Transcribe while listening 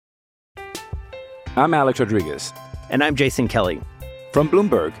I'm Alex Rodriguez. And I'm Jason Kelly. From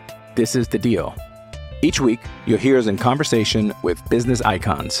Bloomberg, this is The Deal. Each week, you'll hear us in conversation with business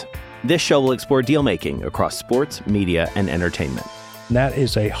icons. This show will explore deal-making across sports, media, and entertainment. That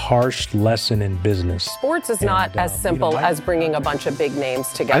is a harsh lesson in business. Sports is not as simple as bringing a bunch of big names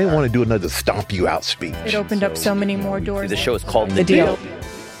together. I didn't want to do another stomp you out speech. It opened up so many more doors. The show is called The Deal.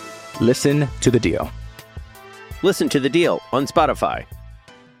 Listen to The Deal. Listen to The Deal on Spotify.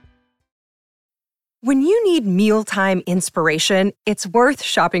 When you need mealtime inspiration, it's worth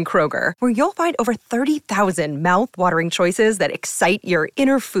shopping Kroger, where you'll find over 30,000 mouth-watering choices that excite your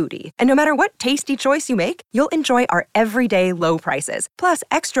inner foodie. And no matter what tasty choice you make, you'll enjoy our everyday low prices, plus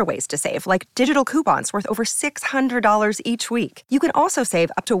extra ways to save, like digital coupons worth over $600 each week. You can also save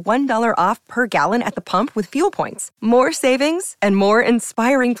up to $1 off per gallon at the pump with fuel points. More savings and more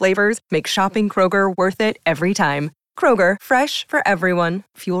inspiring flavors make shopping Kroger worth it every time. Kroger, fresh for everyone.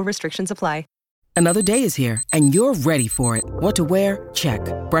 Fuel restrictions apply. Another day is here, and you're ready for it. What to wear? Check.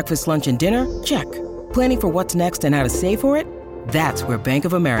 Breakfast, lunch, and dinner? Check. Planning for what's next and how to save for it? That's where Bank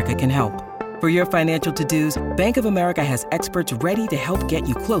of America can help. For your financial to-dos, Bank of America has experts ready to help get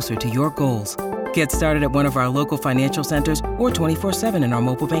you closer to your goals. Get started at one of our local financial centers or 24/7 in our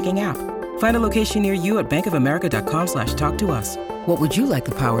mobile banking app. Find a location near you at bankofamerica.com/talktous. What would you like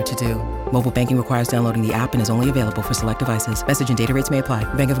the power to do? Mobile banking requires downloading the app and is only available for select devices. Message and data rates may apply.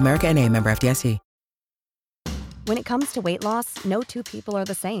 Bank of America N.A., member FDIC. When it comes to weight loss, no two people are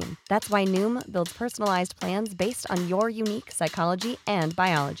the same. That's why Noom builds personalized plans based on your unique psychology and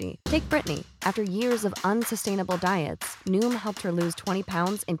biology. Take Brittany. After years of unsustainable diets, Noom helped her lose 20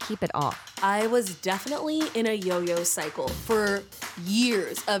 pounds and keep it off. I was definitely in a yo-yo cycle for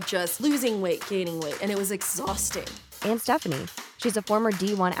years of just losing weight, gaining weight, and it was exhausting. And Stephanie. She's a former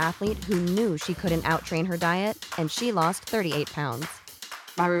D1 athlete who knew she couldn't outtrain her diet, and she lost 38 pounds.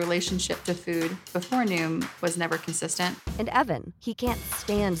 My relationship to food before Noom was never consistent. And Evan, he can't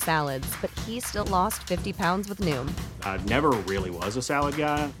stand salads, but he still lost 50 pounds with Noom. I never really was a salad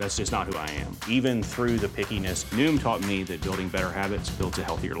guy. That's just not who I am. Even through the pickiness, Noom taught me that building better habits builds a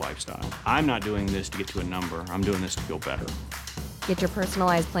healthier lifestyle. I'm not doing this to get to a number. I'm doing this to feel better. Get your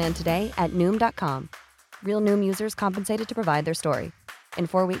personalized plan today at Noom.com. Real Noom users compensated to provide their story. In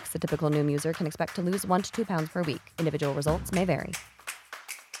 4 weeks, the typical Noom user can expect to lose 1 to 2 pounds per week. Individual results may vary.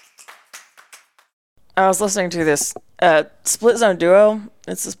 I was listening to this Split Zone Duo.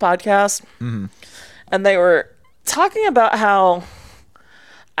 It's this podcast. Mm-hmm. And they were talking about how,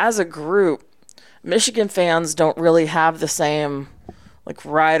 as a group, Michigan fans don't really have the same like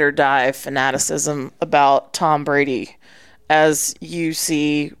ride or die fanaticism about Tom Brady as you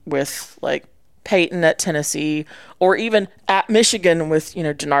see with like Peyton at Tennessee or even at Michigan with,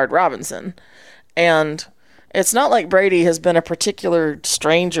 Denard Robinson. And it's not like Brady has been a particular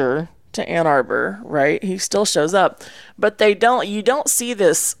stranger to Ann Arbor, right? He still shows up, but you don't see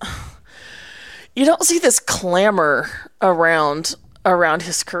this clamor around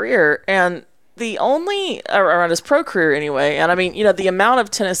his career and around his pro career anyway. And I mean, the amount of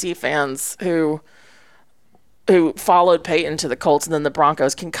Tennessee fans who followed Peyton to the Colts and then the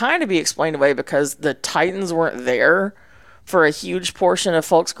Broncos can kind of be explained away because the Titans weren't there for a huge portion of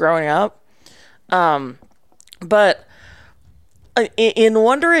folks growing up. But in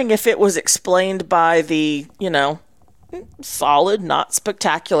wondering if it was explained by the, solid, not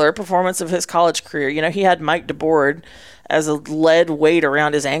spectacular performance of his college career. He had Mike DeBoard as a lead weight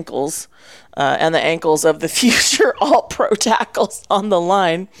around his ankles and the ankles of the future all-pro tackles on the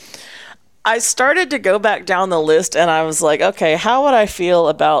line. I started to go back down the list and I was like, okay, how would I feel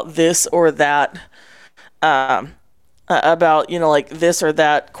about this or that, about, this or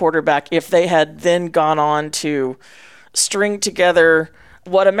that quarterback if they had then gone on to string together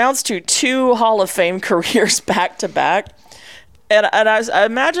what amounts to 2 Hall of Fame careers back to back. And I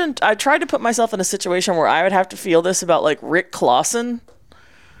imagined, I tried to put myself in a situation where I would have to feel this about like Rick Clausen.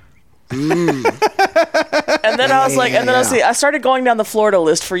 And then I was like, I started going down the Florida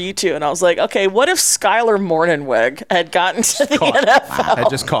list for you two, and I was like, okay, what if Skylar Mornhinweg had gotten to the NFL? Had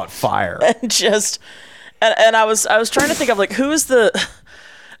just caught fire. And I was trying to think of like where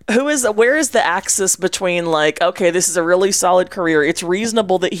is the axis between like, okay, this is a really solid career, it's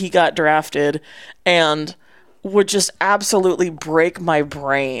reasonable that he got drafted, and would just absolutely break my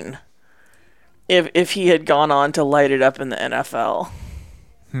brain if he had gone on to light it up in the NFL.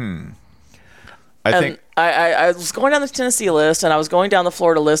 I think I was going down the Tennessee list and I was going down the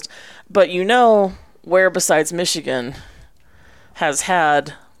Florida list, but where besides Michigan has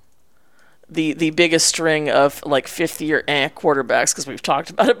had the biggest string of like fifth-year quarterbacks, because we've talked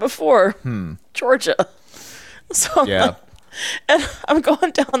about it before. Georgia. So yeah. And I'm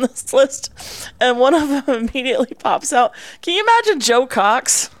going down this list, and one of them immediately pops out. Can you imagine Joe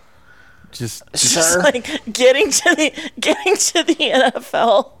Cox? Just like getting to the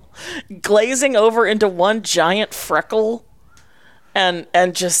NFL, glazing over into one giant freckle, and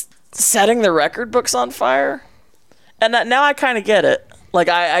just setting the record books on fire. And now I kind of get it. Like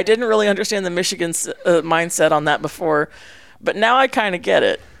I didn't really understand the Michigan mindset on that before, but now I kind of get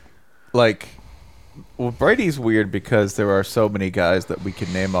it. Like, well, Brady's weird because there are so many guys that we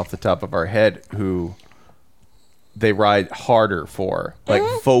can name off the top of our head who they ride harder for, like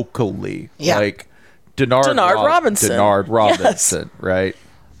vocally. Yeah. Like Denard Robinson. Denard Robinson, right?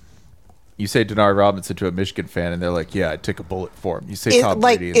 You say Denard Robinson to a Michigan fan, and they're like, "Yeah, I took a bullet for him." You say Tom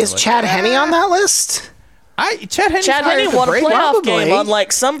Brady, and is Chad Henne on that list? Chad Henne won a playoff game,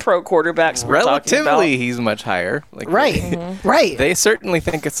 unlike some pro quarterbacks we're talking about. Relatively, he's much higher. Like, right, right. They certainly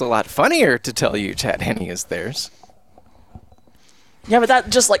think it's a lot funnier to tell you Chad Henne is theirs. Yeah, but that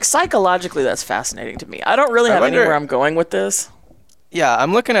just like psychologically, that's fascinating to me. I don't really have anywhere I'm going with this. Yeah,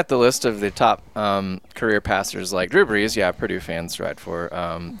 I'm looking at the list of the top career passers, like Drew Brees. Yeah, Purdue fans ride for.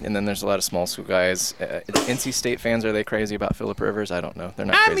 And then there's a lot of small school guys. NC State fans, are they crazy about Phillip Rivers? I don't know. They're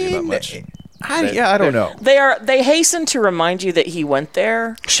not crazy about much. I don't know. They hasten to remind you that he went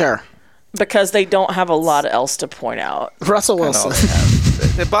there. Sure. Because they don't have a lot else to point out. Russell Wilson.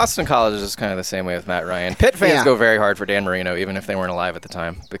 The Boston College is kind of the same way with Matt Ryan. Pitt fans go very hard for Dan Marino, even if they weren't alive at the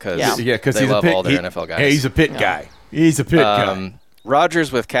time, because they love all their NFL guys. Yeah, he's a Pitt guy. He's a Pitt guy.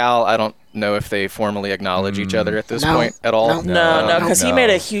 Rodgers with Cal, I don't know if they formally acknowledge each other at this point at all. No, because he made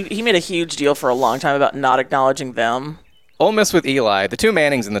a huge deal for a long time about not acknowledging them. Ole Miss with Eli, the two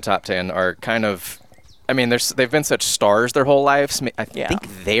Mannings in the top 10 are kind of, I mean, they've been such stars their whole lives. I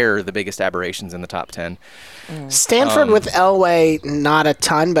think they're the biggest aberrations in the top 10. Stanford with Elway, not a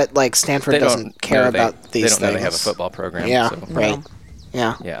ton, but like Stanford doesn't care about these things. They don't know they have a football program. Yeah, so. right.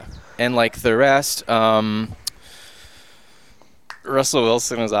 Yeah. Yeah. And like the rest, Russell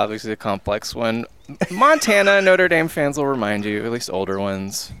Wilson is obviously a complex one. Montana, Notre Dame fans will remind you, at least older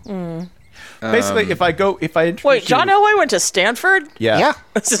ones. Basically, if I introduce Wait, John Elway went to Stanford? Yeah.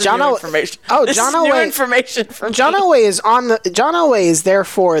 This is new information. Oh, this John is new Elway. Information for John me. Elway is John Elway is there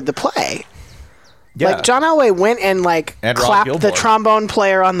for the play. Yeah. Like John Elway went and clapped the trombone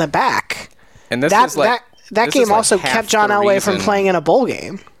player on the back. And this that game also kept John Elway from playing in a bowl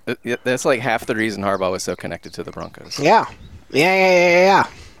game. That's like half the reason Harbaugh was so connected to the Broncos. Yeah. Yeah.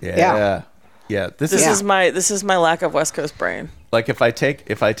 This is my lack of West Coast brain. Like if I take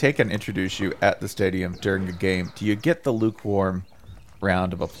and introduce you at the stadium during a game, do you get the lukewarm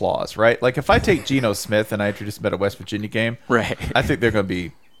round of applause, right? Like if I take Geno Smith and I introduce him at a West Virginia game, right? I think they're going to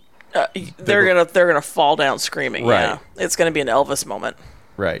be they're gonna fall down screaming. Right. Yeah, it's gonna be an Elvis moment.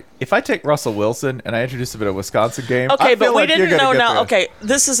 Right. If I take Russell Wilson and I introduce him at a Wisconsin game, okay, but we didn't know now. The, okay,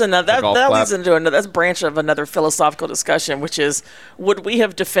 this is another that leads into another branch of another philosophical discussion, which is: would we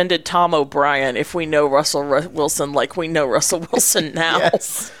have defended Tom O'Brien if we know Russell Wilson like we know Russell Wilson now?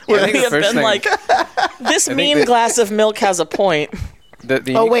 Yes. Would we have been like, this mean glass of milk has a point? The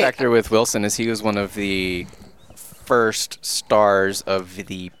unique factor with Wilson is he was one of the first stars of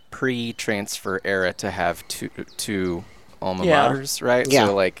the pre-transfer era to have two alma maters, right? Yeah.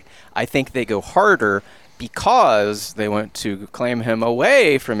 So, like, I think they go harder because they want to claim him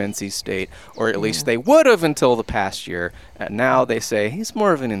away from NC State, or at least they would have until the past year. And now they say he's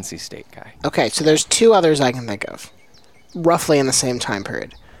more of an NC State guy. Okay, so there's two others I can think of, roughly in the same time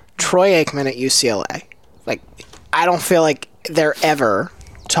period. Troy Aikman at UCLA. Like, I don't feel like they're ever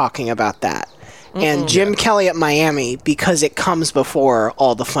talking about that. And Jim Kelly at Miami, because it comes before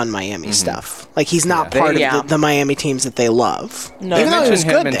all the fun Miami stuff. Like, he's not part of the Miami teams that they love. No, even though he was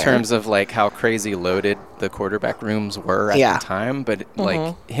good in there. terms of like how crazy loaded the quarterback rooms were at the time, but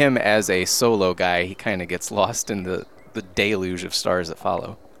like him as a solo guy, he kind of gets lost in the deluge of stars that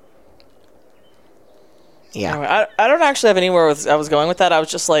follow. Yeah, anyway, I don't actually have anywhere I was going with that. I was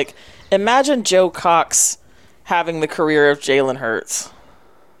just like, imagine Joe Cox having the career of Jalen Hurts.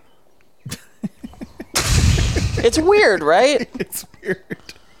 It's weird, right? It's weird.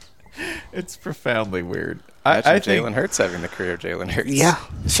 It's profoundly weird. I think Jalen Hurts having the career of Jalen Hurts. Yeah,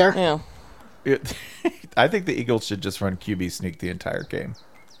 sure. Yeah. I think the Eagles should just run QB sneak the entire game.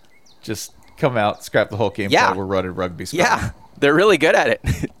 Just come out, scrap the whole game. Yeah. We're running rugby. Yeah. They're really good at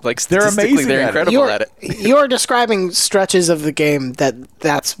it. Like, they're amazing. They're incredible at it. You're describing stretches of the game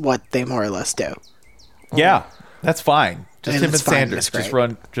that's what they more or less do. Yeah, that's fine. Just And him it's and fine. Sanders. It's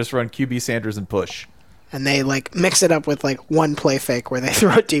great. Just run QB Sanders and push. And they like mix it up with like one play fake where they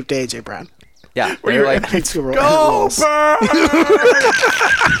throw it deep to AJ Brown. Yeah, Where they're you're like, go Bird!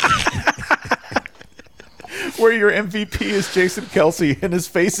 where your MVP is Jason Kelsey and his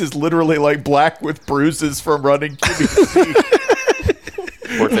face is literally like black with bruises from running QB.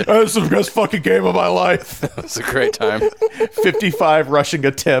 Worth it. That's the best fucking game of my life. It's a great time. 55 rushing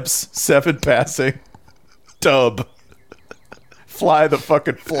attempts, 7 passing. Dub. Fly the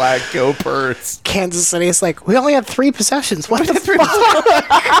fucking flag, go Birds. Kansas City is like, we only had 3 possessions. What the fuck?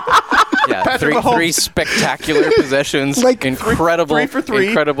 Yeah, three spectacular possessions, Like, incredible, 3 for 3.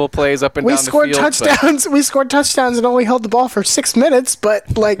 incredible plays up and We down the scored field. touchdowns. We scored touchdowns and only held the ball for 6 minutes,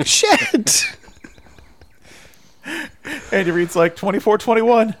 but like shit. Andy Reid's like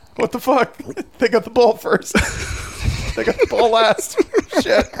 24-21. What the fuck? They got the ball first. They got the ball last.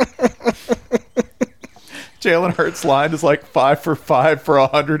 Shit. Jalen Hurts' line is like 5 for 5 for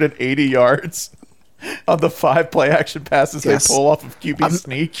 180 yards on the 5 play action passes Yes. they pull off of QB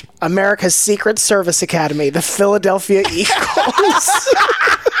sneak. America's Secret Service Academy, the Philadelphia Eagles.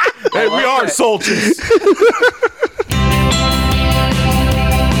 Hey, we are soldiers.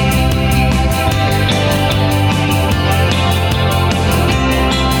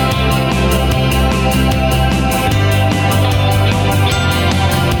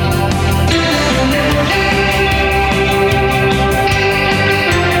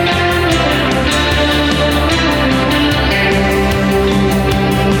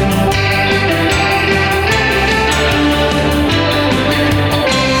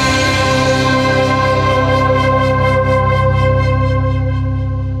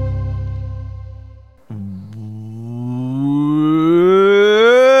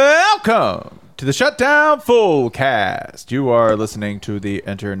 Welcome to the Shutdown Fullcast. You are listening to the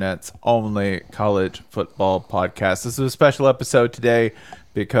internet's only college football podcast. This is a special episode today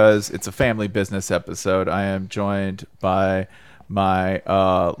because it's a family business episode. I am joined by my,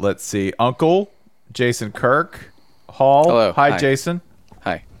 uncle, Jason Kirk Hall. Hello. Hi, Hi. Jason.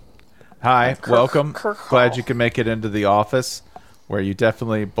 Hi. Hi. Welcome. Kirk Hall. Glad you can make it into the office where you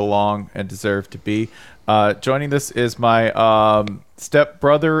definitely belong and deserve to be. Joining this is my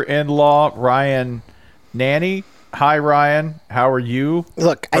step-brother-in-law, Ryan Nanny. Hi, Ryan. How are you?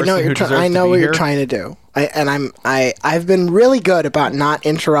 Look, I know what you're trying to do. I've been really good about not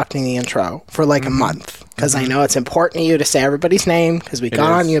interrupting the intro for like a month because I know it's important to you to say everybody's name because we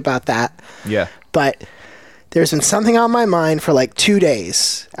got on you about that. Yeah. But there's been something on my mind for like 2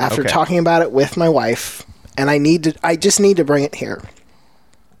 days after talking about it with my wife, and I just need to bring it here.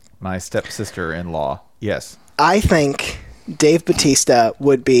 My stepsister-in-law. Yes. I think Dave Bautista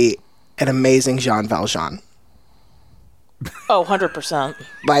would be an amazing Jean Valjean. Oh, 100%.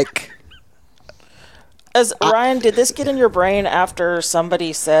 Like, Ryan, did this get in your brain after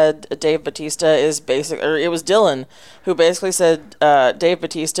somebody said Dave Bautista is or it was Dylan who basically said Dave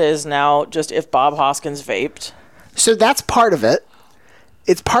Bautista is now just if Bob Hoskins vaped? So that's part of it.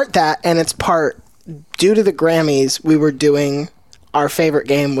 It's part that, and it's part due to the Grammys, we were doing our favorite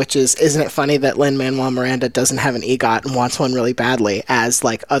game, which is, isn't it funny that Lin-Manuel Miranda doesn't have an EGOT and wants one really badly, as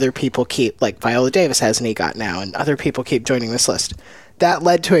like other people keep, like Viola Davis has an EGOT now, and other people keep joining this list. That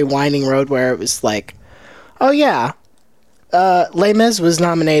led to a winding road where it was like, oh yeah, Les Mis was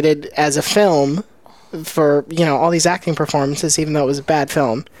nominated as a film for, all these acting performances, even though it was a bad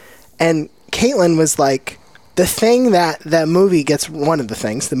film. And Caitlin was like, the thing that one of the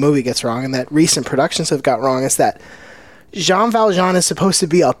things the movie gets wrong and that recent productions have got wrong is that Jean Valjean is supposed to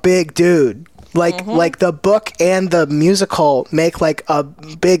be a big dude. Like the book and the musical make like a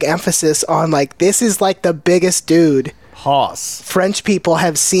big emphasis on like, this is like the biggest dude Hoss. French people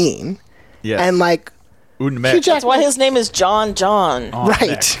have seen. Yes. And like, that's why his name is John.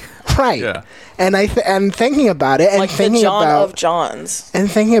 Right. Yeah. And and thinking about it, and like thinking the John about of Johns,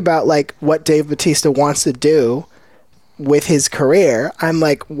 and thinking about like what Dave Bautista wants to do with his career, I'm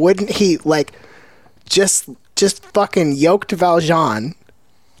like, wouldn't he like just fucking yoked Valjean?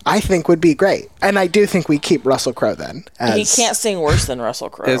 I think would be great, and I do think we keep Russell Crowe then. He can't sing worse than Russell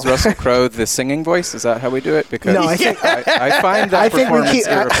Crowe. Is Russell Crowe the singing voice? Is that how we do it? Because No, I think- I find that performance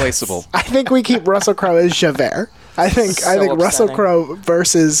irreplaceable. I think we keep Russell Crowe as Javert. I think Russell upsetting. Crowe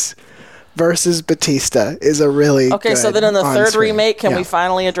versus Batista is a really Okay, so good then in the third on-screen. remake, can Yeah. we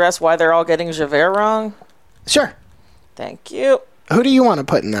finally address why they're all getting Javert wrong? Sure. Thank you. Who do you want to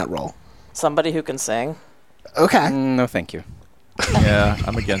put in that role? Somebody who can sing. Okay. No, thank you. Yeah,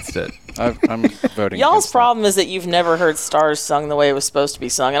 I'm against it. I'm voting. Y'all's problem is that you've never heard Stars sung the way it was supposed to be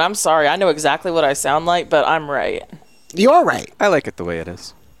sung, and I'm sorry, I know exactly what I sound like, but I'm right. You're right. I like it the way it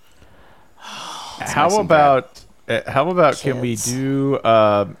is. How about can we do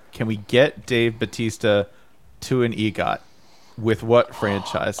can we get Dave Bautista to an EGOT? with what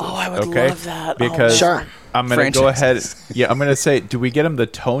franchises. Oh, I would okay? love that. Because Sure. I'm going to go ahead. Yeah, I'm going to say, do we get him the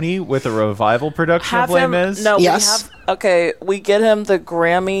Tony with a revival production Have of Les him. Mis? No, Yes. we get him the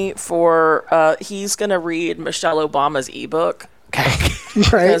Grammy for. He's gonna read Michelle Obama's ebook. Okay.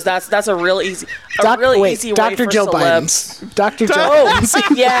 Because Right. that's a real easy, easy way Dr. for Joe celebs. Biden's. Dr. Joe Oh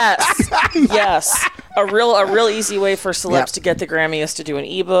Biden's. yes, a real easy way for celebs Yep. to get the Grammy is to do an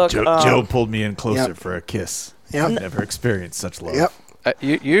ebook. Joe pulled me in closer Yep. for a kiss. Yep. I've never experienced such love. Yep.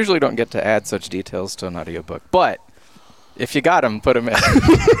 You usually don't get to add such details to an audiobook, but if you got them, put them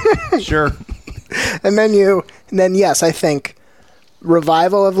in. Sure. And then yes, I think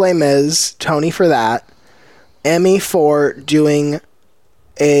revival of Les Mis, Tony for that, Emmy for doing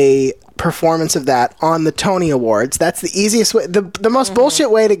a performance of that on the Tony Awards. That's the easiest way. The most bullshit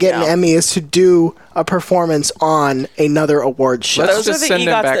way to get an Emmy is to do a performance on another award show. Let's Those are just the send him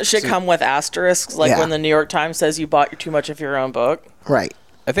EGOTs back that should to- come with asterisks, like Yeah. when the New York Times says you bought too much of your own book. Right.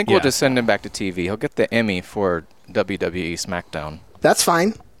 I think we'll just send him back to TV. He'll get the Emmy for WWE SmackDown. That's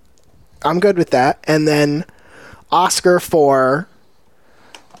fine. I'm good with that. And then Oscar for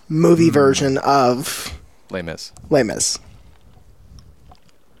movie version of Les Mis. Les Mis.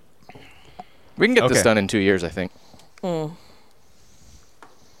 We can get this Okay. done in 2 years, I think. The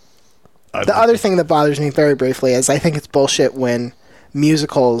other thing that bothers me very briefly is I think it's bullshit when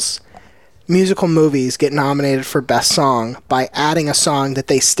musical movies get nominated for Best Song by adding a song that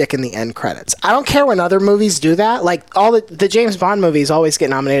they stick in the end credits. I don't care when other movies do that. Like, all the James Bond movies always get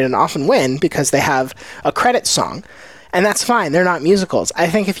nominated and often win because they have a credit song. And that's fine. They're not musicals. I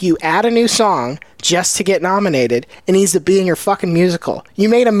think if you add a new song just to get nominated, it needs to be in your fucking musical. You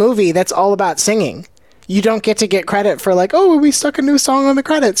made a movie that's all about singing. You don't get to get credit for like, oh, we stuck a new song on the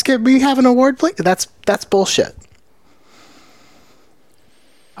credits. Can we have an award, please? That's bullshit.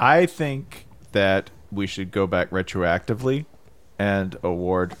 I think that we should go back retroactively and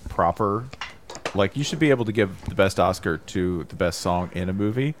award proper. Like, you should be able to give the best Oscar to the best song in a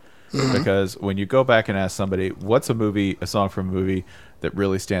movie. Mhm. Because when you go back and ask somebody, what's a song from a movie that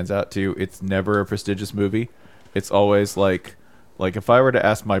really stands out to you? It's never a prestigious movie. It's always like if I were to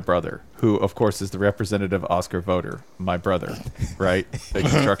ask my brother, who of course is the representative Oscar voter, my brother, right? A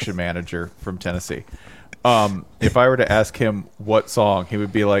construction manager from Tennessee. If I were to ask him what song, he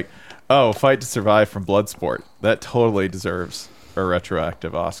would be like, oh, Fight to Survive from Bloodsport. That totally deserves a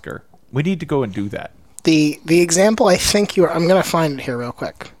retroactive Oscar. We need to go and do that. The example I think I'm going to find it here real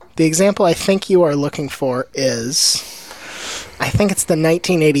quick. The example I think you are looking for is, I think it's the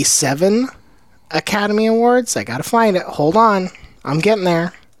 1987 Academy Awards. I got to find it. Hold on. I'm getting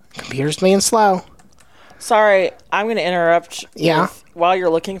there. Computer's being slow. Sorry, I'm going to interrupt. Yeah. While you're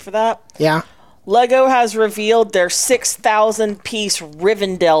looking for that. Yeah. Lego has revealed their 6,000 piece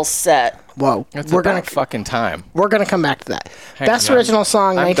Rivendell set. Whoa. It's about fucking time. We're going to come back to that. Hang Best on. original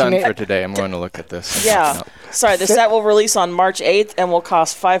song, I'm done 1980 for today. I'm going to look at this. Yeah. Sorry, the set will release on March 8th and will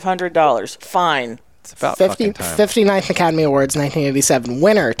cost $500. Fine. It's about 59th Academy Awards, 1987.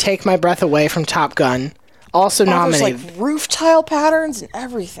 Winner, Take My Breath Away from Top Gun. Also nominated. There's like roof tile patterns and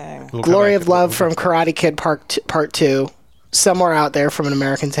everything. Glory of Love from Karate Kid Part 2. Somewhere Out There from An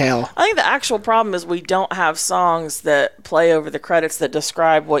American Tale. I think the actual problem is we don't have songs that play over the credits that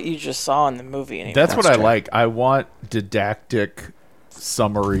describe what you just saw in the movie anymore. That's what I like. I want didactic,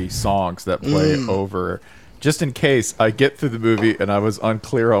 summary songs that play over, just in case I get through the movie and I was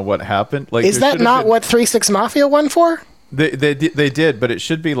unclear on what happened. Like, Is that not what 3-6 Mafia won for? They did, but it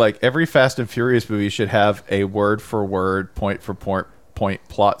should be like every Fast and Furious movie should have a word for word, point for point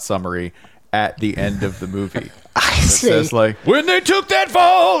plot summary at the end of the movie. I see. Says like, when they took that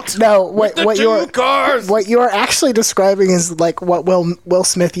vault. No, what you're actually describing is like what Will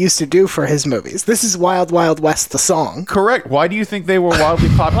Smith used to do for his movies. This is Wild Wild West, the song. Correct. Why do you think they were wildly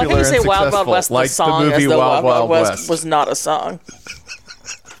popular Why can you and say successful? Wild Wild West like the song the movie as though Wild Wild West was not a song?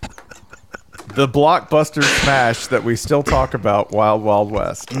 The blockbuster smash that we still talk about, Wild Wild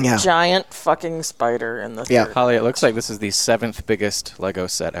West. Yeah. Giant fucking spider in the third. Holly, it looks like this is the 7th biggest Lego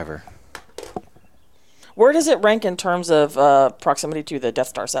set ever. Where does it rank in terms of proximity to the Death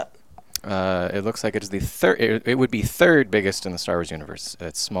Star set? It looks like it is the third. It would be third biggest in the Star Wars universe.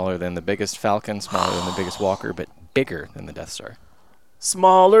 It's smaller than the biggest Falcon, smaller than the biggest Walker, but bigger than the Death Star.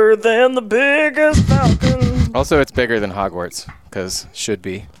 Smaller than the biggest Falcon. Also, it's bigger than Hogwarts, because should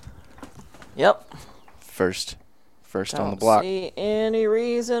be. Yep. First on the Don't block. see any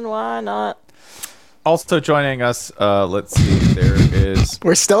reason why not. Also joining us, let's see, there is...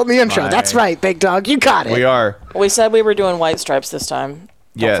 We're still in the intro. That's right, Big Dog. You got it. We are. We said we were doing White Stripes this time.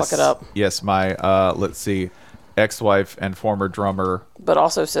 Don't Yes. fuck it up. Yes, my, let's see, ex-wife and former drummer But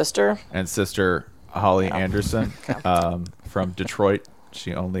also sister. and sister, Holly Anderson from Detroit.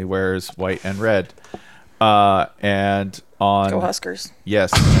 She only wears white and red. And on Go Huskers.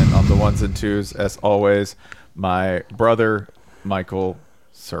 Yes, and on the ones and twos, as always, my brother Michael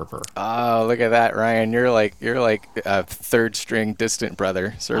Server. Oh, look at that, Ryan! You're like a third string distant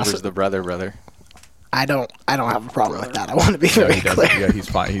brother. Server's the brother. I don't have a problem with that. I want to be very clear. Yeah, he's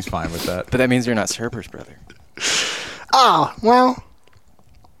fine. He's fine with that. But that means you're not Server's brother. Oh, well.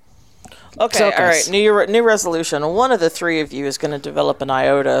 Okay, all right. New resolution. One of the three of you is going to develop an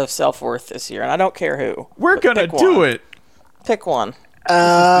iota of self-worth this year, and I don't care who. We're going to do it. Pick one.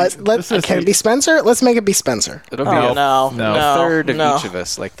 Can it be Spencer? Let's make it be Spencer. It'll be no, a third of each of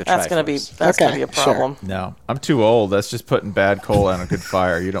us, like the That's gonna be a problem. Sure. No, I'm too old. That's just putting bad coal on a good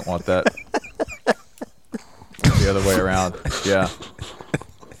fire. You don't want that. The other way around. Yeah.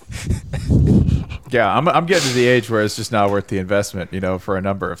 Yeah, I'm getting to the age where it's just not worth the investment, for a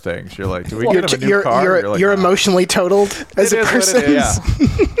number of things. You're like, do we get him a new car? You're emotionally totaled as a person. Yeah.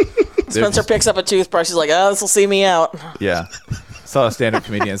 Spencer picks up a toothbrush. He's like, "Oh, this will see me out." Yeah. Saw a stand-up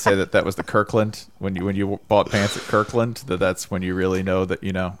comedian say that was the Kirkland when you bought pants at Kirkland. That's when you really know that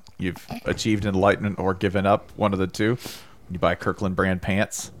you've achieved enlightenment or given up, one of the two. You buy Kirkland brand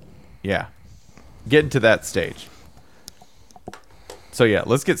pants. Yeah. Getting to that stage. So yeah,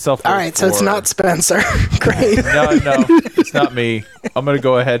 let's get self-worth. All right, so it's not Spencer. Great. No, it's not me. I'm gonna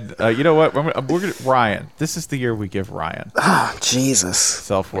go ahead. You know what? We're gonna Ryan. This is the year we give Ryan. Oh, Jesus.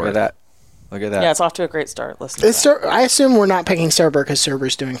 Self-worth. Look at that. Yeah, it's off to a great start. Listen. I assume we're not picking Serber because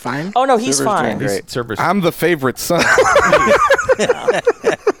Serber's doing fine. Oh no, he's Serber's fine. doing great. I'm the favorite son.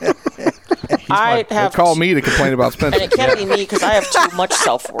 They call me to complain about Spencer. And it can't be me because I have too much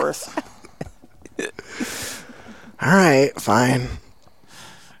self-worth. All right, fine.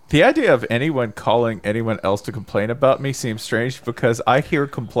 The idea of anyone calling anyone else to complain about me seems strange because I hear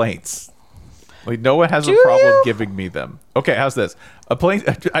complaints. Like, no one has a problem giving me them. Okay, how's this?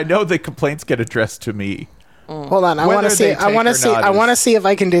 I know the complaints get addressed to me. Hold on, I want to see. I want to see if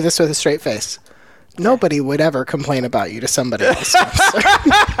I can do this with a straight face. Nobody would ever complain about you to somebody else.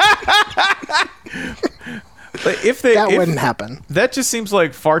 That wouldn't happen. That just seems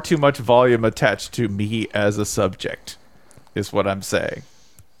like far too much volume attached to me as a subject, is what I'm saying.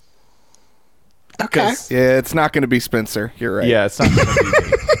 Okay. Yeah, it's not going to be Spencer. You're right. Yeah, it's not going to be me.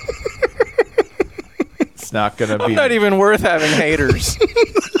 It's not going to be. I'm not even worth having haters.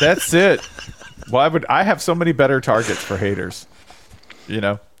 That's it. Why would I have so many better targets for haters?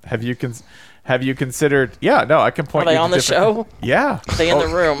 Have you considered? Yeah, no, I can point. Are they on the show? Yeah. Are they in the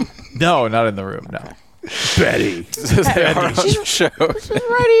room? No, not in the room. No. Betty. She's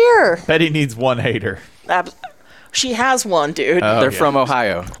right here. Betty needs one hater. She has one, dude. They're from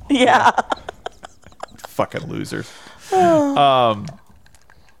Ohio. Yeah. Fucking losers.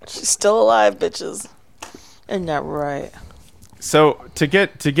 She's still alive, bitches. Isn't that right? So to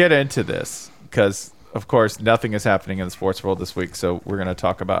get into this, because of course nothing is happening in the sports world this week, so we're going to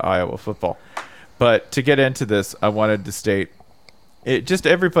talk about Iowa football. But to get into this, I wanted to state, just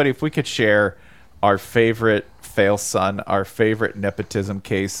everybody, if we could share our favorite fail son, our favorite nepotism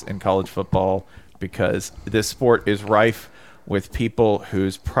case in college football, because this sport is rife with people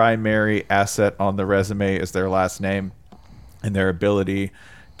whose primary asset on the resume is their last name and their ability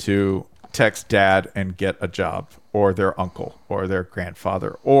to text dad and get a job, or their uncle, or their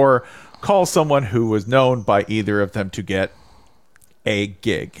grandfather, or call someone who was known by either of them to get a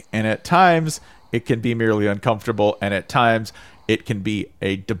gig. And at times, it can be merely uncomfortable, and at times, it can be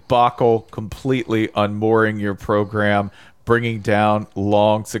a debacle, completely unmooring your program, bringing down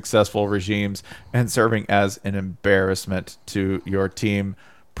long, successful regimes, and serving as an embarrassment to your team,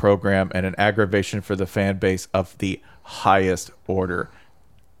 program, and an aggravation for the fan base of the highest order.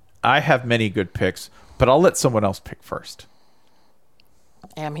 I have many good picks, but I'll let someone else pick first.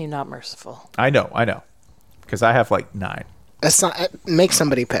 Am he not merciful? I know. Because I have like 9. Make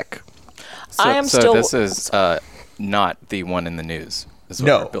somebody pick. So this is not the one in the news. Is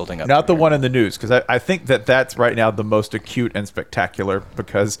what we're building up not the one in the news, because I think that's right now the most acute and spectacular,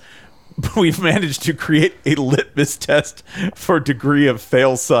 because we've managed to create a litmus test for degree of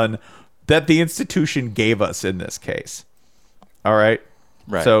fail son that the institution gave us in this case. All right.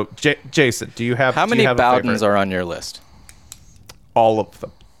 Right. So, Jason, do you have how many Bowdens are on your list? All of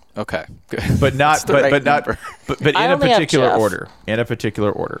them. Okay, good. But not, but in a particular order. In a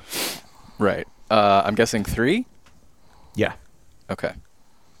particular order. Right. I'm guessing 3. Yeah. Okay.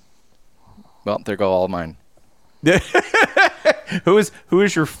 Well, there go all mine. Who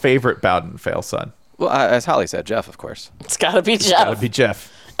is your favorite Bowden fail son? Well, as Holly said, Jeff, of course. It's got to be Jeff. It's got to be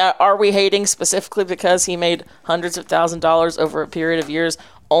Jeff. Are we hating specifically because he made hundreds of $1,000s over a period of years,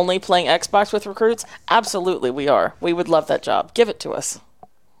 only playing Xbox with recruits? Absolutely, we are. We would love that job. Give it to us.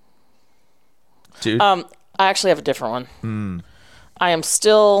 Dude. I actually have a different one. I am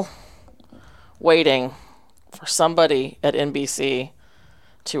still waiting for somebody at NBC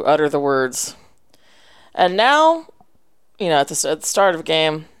to utter the words. And now, at the start of a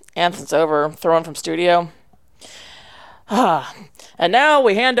game, anthem's over, thrown from studio. And now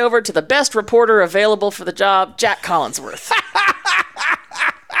we hand over to the best reporter available for the job, Jack Collinsworth.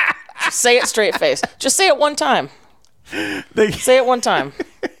 Just say it straight face. Just say it one time. Say it one time.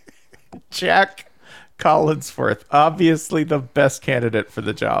 Jack Collinsworth, obviously the best candidate for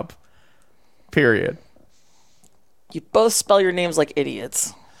the job. Period. You both spell your names like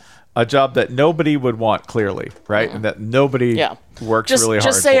idiots. A job that nobody would want, clearly, right? And that nobody works really hard for.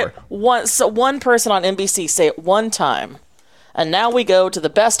 Just say it once. So one person on NBC, say it one time. And now we go to the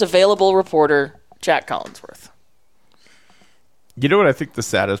best available reporter, Jack Collinsworth. You know what I think the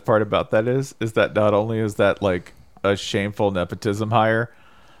saddest part about that is that not only is that like a shameful nepotism hire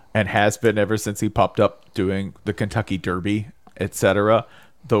and has been ever since he popped up doing the Kentucky Derby, etc.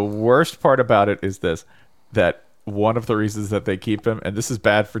 The worst part about it is this, that one of the reasons that they keep him, and this is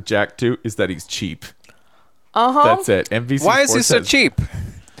bad for Jack too, is that he's cheap. That's it. NBC Why is he Sports so cheap?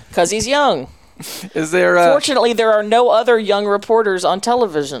 Because he's young. Is there? Fortunately, there are no other young reporters on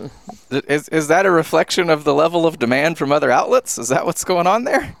television. Is that a reflection of the level of demand from other outlets? Is that what's going on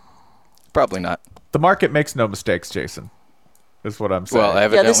there? Probably not. The market makes no mistakes, Jason. Is what I'm saying. Well,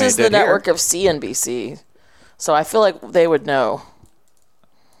 evidently this is the network of CNBC, so I feel like they would know.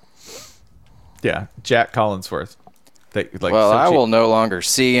 Yeah, Jack Collinsworth. I will no longer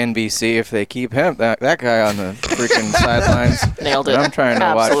see NBC if they keep him, that guy on the freaking sidelines. Nailed it. I'm trying to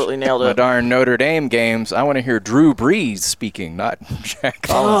Absolutely watch nailed it. the darn Notre Dame games. I want to hear Drew Brees speaking, not Jack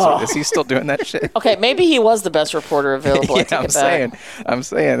Collinsworth. Is he still doing that shit? Okay, maybe he was the best reporter available. Yeah, I'm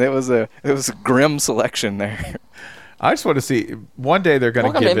saying it was a grim selection there. I just want to see one day they're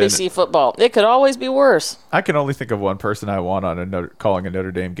going to give to NBC football. It could always be worse. I can only think of one person I want on calling a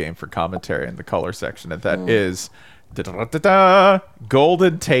Notre Dame game for commentary in the color section, and that is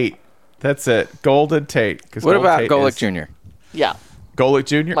Golden Tate. That's it, Golden Tate. What about Golick Jr.? Yeah, Golick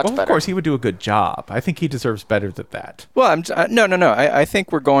Jr. Much Well, of course, he would do a good job. I think he deserves better than that. Well, no. I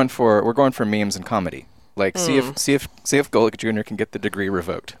think we're going for memes and comedy. Like, see if Golick Jr. can get the degree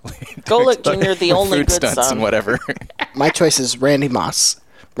revoked. Golick Jr., the only food good stunts son. and whatever. My choice is Randy Moss.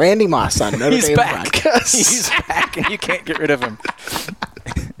 Randy Moss on Notre Dame broadcast. He's back, and you can't get rid of him.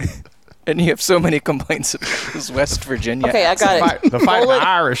 And you have so many complaints about his West Virginia. Okay, I got it. The fighting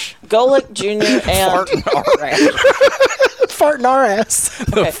Irish. Golick Jr. and Fart in our ass.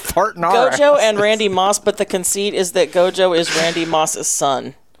 Okay. Fart in our Gojo ass. and Randy Moss, but the conceit is that Gojo is Randy Moss's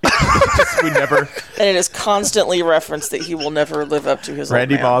son. We never. And it is constantly referenced that he will never live up to his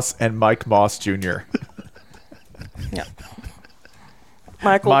Randy old man. Moss and Mike Moss Jr. Yeah.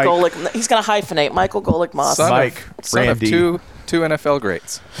 Mike. Golick. He's going to hyphenate. Michael Golick Moss. Son Randy. of two NFL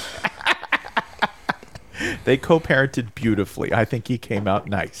greats. They co-parented beautifully. I think he came out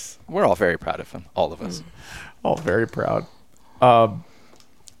nice. We're all very proud of him. All of us. All very proud.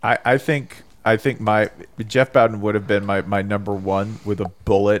 I think my Jeff Bowden would have been my number one with a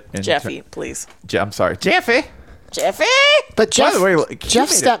bullet. Jeffy, please. I'm sorry, Jeffy. But Jeff, By the way, like, Jeff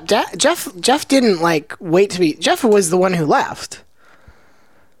stepped down. Jeff didn't wait to be. Jeff was the one who left.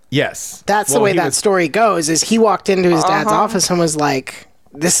 Yes, That's the way that story goes. Is he walked into his dad's office and was like,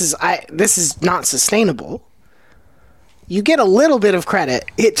 "This is not sustainable." You get a little bit of credit.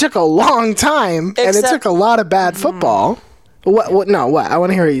 It took a long time, and it took a lot of bad football. What? No, what? I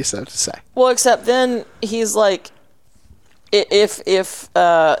want to hear what you have to say. Well, except then he's like,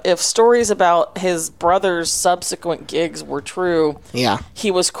 if stories about his brother's subsequent gigs were true,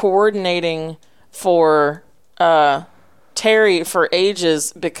 he was coordinating for Terry for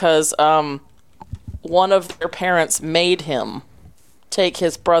ages because one of their parents made him take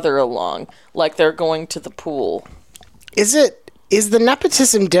his brother along, like they're going to the pool. Is the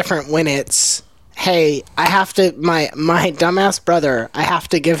nepotism different when it's, hey, I have to, my dumbass brother, I have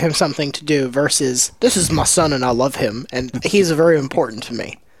to give him something to do, versus, this is my son and I love him and he's very important to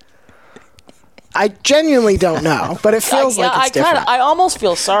me? I genuinely don't know, but it feels like it's different. I almost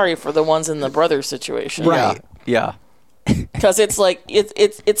feel sorry for the ones in the brother situation. Right. Yeah. Because it's like,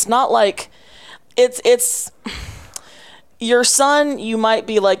 it's not like, it's your son, you might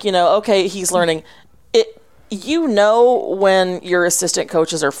be like, okay, he's learning. When your assistant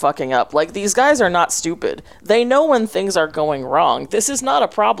coaches are fucking up. Like, these guys are not stupid. They know when things are going wrong. This is not a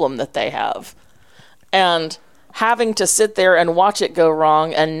problem that they have. And having to sit there and watch it go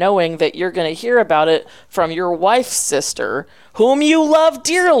wrong and knowing that you're going to hear about it from your wife's sister, whom you love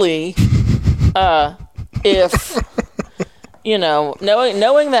dearly, if...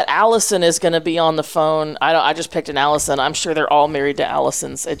 knowing that Allison is going to be on the phone. I just picked an Allison. I'm sure they're all married to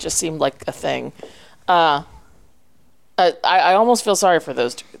Allisons. It just seemed like a thing. I almost feel sorry for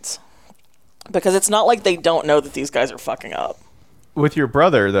those dudes because it's not like they don't know that these guys are fucking up. With your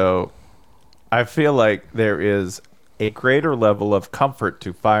brother, though, I feel like there is a greater level of comfort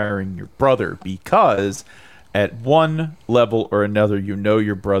to firing your brother because at one level or another,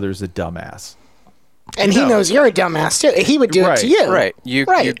 your brother's a dumbass. And he knows you're a dumbass, too. He would do it to you. Right. You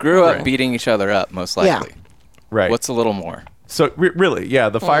grew up beating each other up, most likely. Yeah. Right. What's a little more? So, really,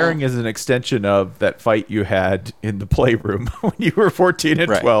 the firing is an extension of that fight you had in the playroom when you were 14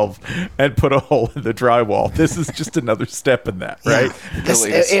 and 12 and put a hole in the drywall. This is just another step in that, right?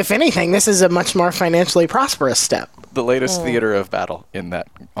 If anything, this is a much more financially prosperous step. The latest theater of battle in that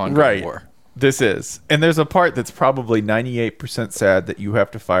ongoing war. This is. And there's a part that's probably 98% sad that you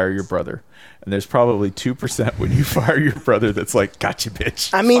have to fire your brother. And there's probably 2% when you fire your brother that's like, gotcha,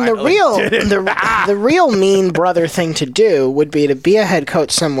 bitch. I mean, the real mean brother thing to do would be to be a head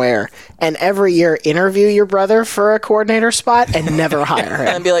coach somewhere and every year interview your brother for a coordinator spot and never hire him.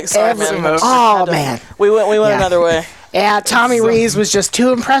 And be like, sorry, man. Oh, man. We went another way. Yeah, Tommy Rees was just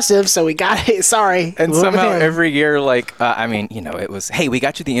too impressive, so we got it. Sorry. And somehow every year, it was, hey, we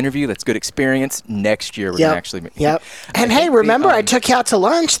got you the interview. That's good experience. Next year, we're going to actually... Yep. And hey, remember I took you out to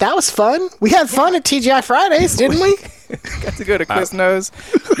lunch? That was fun. We had fun at TGI Fridays, didn't we? Got to go to Quiznos.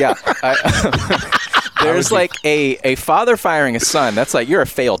 Yeah. There's like a father firing a son. That's like you're a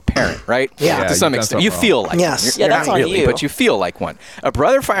failed parent, right? Yeah. To some extent. You feel like yes. one. Yeah, that's on you. But you feel like one. A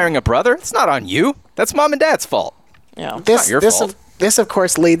brother firing a brother, it's not on you. That's mom and dad's fault. Yeah. It's not your fault. This, of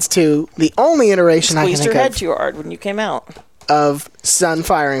course, leads to the only iteration I can squeezed think your head of too hard when you came out. Of son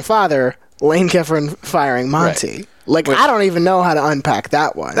firing father, Lane Kiffin firing Monty. Right. I don't even know how to unpack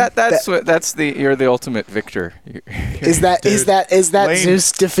that one. You're the ultimate victor. Is that Lane,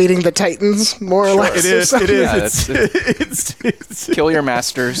 Zeus defeating the Titans more or less? It is. It's kill your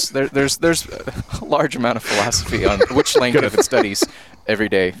masters. There's a large amount of philosophy on which Lane Kiffin studies every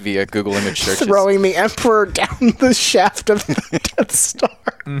day via Google image searches. Throwing the Emperor down the shaft of the Death Star.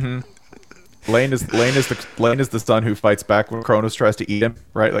 Mm-hmm. Lane is the son who fights back when Kronos tries to eat him,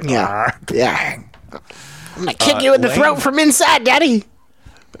 right? Like, yeah. I'm gonna kick you in the throat from inside, Daddy.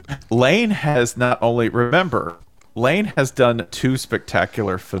 Lane has Lane has done 2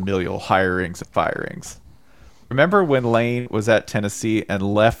 spectacular familial hirings and firings. Remember when Lane was at Tennessee and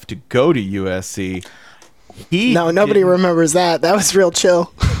left to go to USC? Nobody remembers that. That was real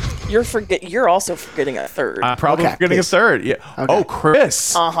chill. You're also forgetting a third. I'm probably forgetting a third. Yeah. Okay. Oh,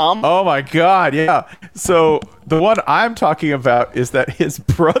 Chris. Uh-huh. Oh my God. Yeah. So the one I'm talking about is that his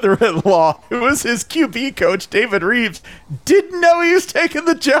brother-in-law, who was his QB coach, David Reeves, didn't know he was taking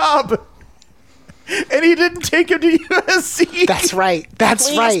the job. And he didn't take him to USC. That's right.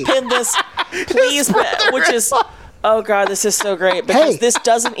 Please pin this. Please, which is... Oh God, this is so great because this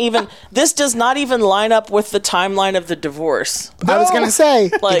does not even line up with the timeline of the divorce. I was gonna say,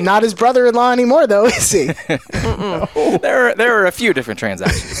 not his brother-in-law anymore, though, is he? No. There are a few different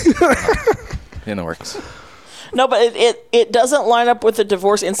transactions in the works. No, but it doesn't line up with the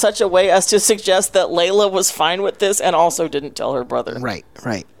divorce in such a way as to suggest that Layla was fine with this and also didn't tell her brother. Right.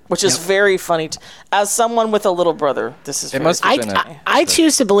 Which is very funny. As someone with a little brother, this is. I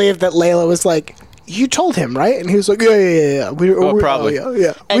choose to believe that Layla was like, you told him, right? And he was like, yeah. Probably.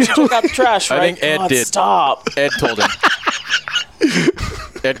 Yeah. And you took out the trash, right? I think Ed did. Stop. Ed told him.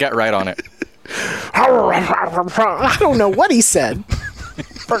 Ed got right on it. I don't know what he said.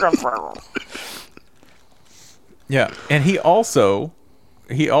 Yeah, and he also,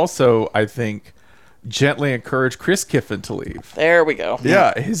 I think, gently encouraged Chris Kiffin to leave. There we go.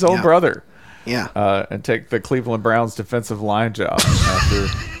 Yeah, his own brother. Yeah. And take the Cleveland Browns defensive line job after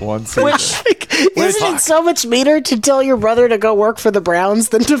one season. Isn't it so much meaner to tell your brother to go work for the Browns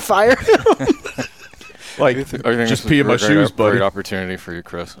than to fire him? Just pee in my shoes, buddy. Great opportunity for you,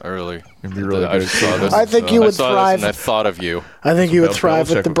 Chris. I just saw this. I think you would thrive. And I thought of you. I think you would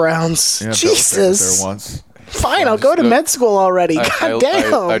thrive with the Browns. Yeah, Jesus. There once. Fine, I'll go to med school already. God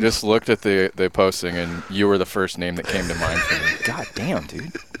damn. I just looked at the posting, and you were the first name that came to mind for me. God damn,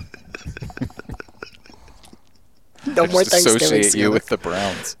 dude. No more Thanksgiving. Associate you with the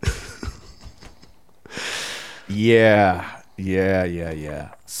Browns. Yeah.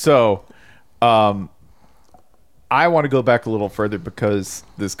 So, I want to go back a little further because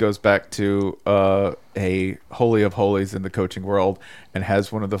this goes back to a holy of holies in the coaching world and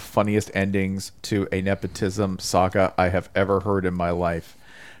has one of the funniest endings to a nepotism saga I have ever heard in my life.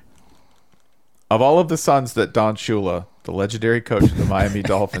 Of all of the sons that Don Shula, the legendary coach of the Miami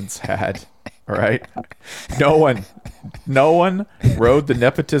Dolphins, had, all right, no one rode the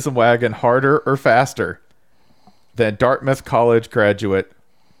nepotism wagon harder or faster than Dartmouth College graduate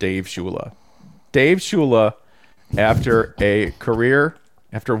Dave Shula. Dave Shula, after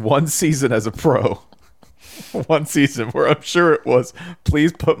one season as a pro, one season where I'm sure it was,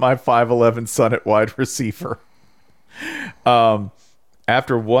 please put my 5'11" son at wide receiver.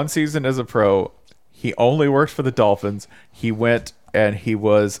 After one season as a pro, he only worked for the Dolphins. He went and he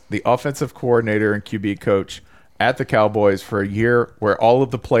was the offensive coordinator and QB coach at the Cowboys for a year where all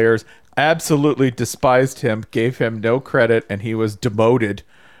of the players absolutely despised him, gave him no credit, and he was demoted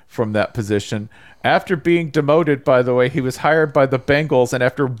from that position. After being demoted, by the way, he was hired by the Bengals, and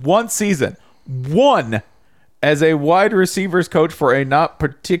after one season, as a wide receivers coach for a not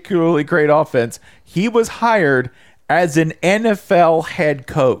particularly great offense, he was hired as an NFL head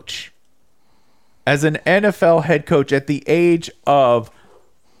coach. As an NFL head coach at the age of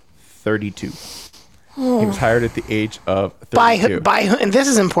 32. He was hired at the age of 32. By and this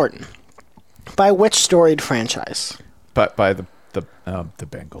is important. By which storied franchise? But by the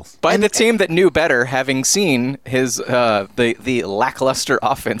Bengals. By the team that knew better, having seen his the lackluster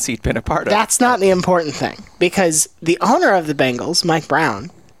offense he'd been a part of. That's not the important thing, because the owner of the Bengals, Mike Brown,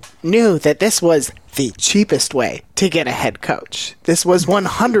 knew that this was the cheapest way to get a head coach. This was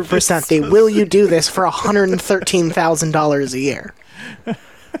 100% the will you do this for $113,000 a year.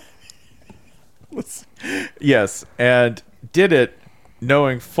 Yes, and did it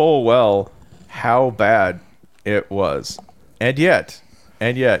knowing full well how bad it was. And yet,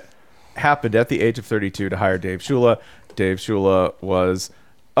 happened at the age of 32 to hire Dave Shula. Dave Shula was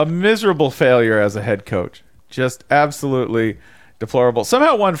a miserable failure as a head coach. Just absolutely deplorable.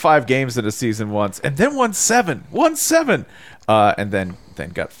 Somehow won 5 games in a season once, and then won 7, and then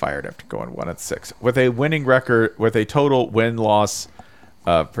got fired after going 1-6 with a winning record, with a total win-loss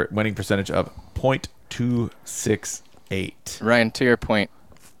winning percentage of .268. Ryan, to your point,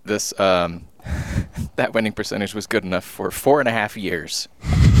 this that winning percentage was good enough for 4.5 years.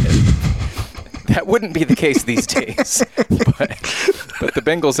 That wouldn't be the case these days, but the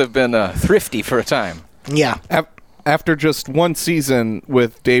Bengals have been thrifty for a time. Yeah. After just one season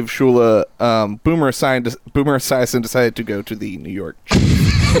with Dave Shula, Boomer Esiason decided to go to the New York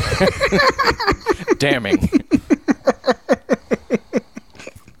Giants. Damning.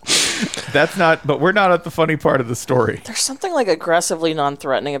 That's not, but we're not at the funny part of the story. There's something like aggressively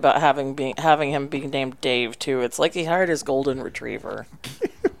non-threatening about having him be named Dave too. It's like he hired his golden retriever.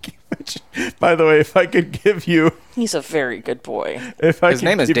 By the way, if I could give you, he's a very good boy. His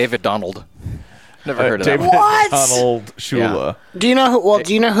name is David Donald. Never heard of that. David Donald Shula. Yeah. Do you know who? Well,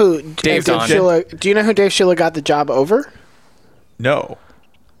 do you know who Dave Shula? Do you know who Dave Shula got the job over? No.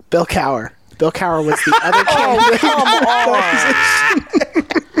 Bill Cowher. Bill Cowher was the other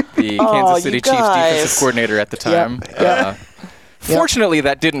the Kansas City Chiefs defensive coordinator at the time. Yep. Fortunately,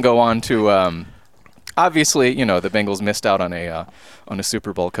 that didn't go on to. Obviously, the Bengals missed out on a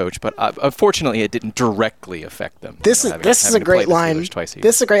Super Bowl coach, but unfortunately, it didn't directly affect them. This is a great line. This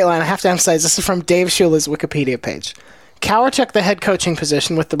is a great line. I have to emphasize. This is from Dave Shula's Wikipedia page. Cowher took the head coaching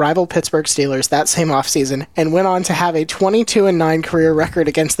position with the rival Pittsburgh Steelers that same offseason and went on to have a 22-9 career record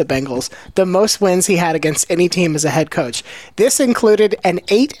against the Bengals, the most wins he had against any team as a head coach. This included an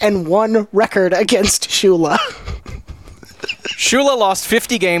 8-1 record against Shula. Shula lost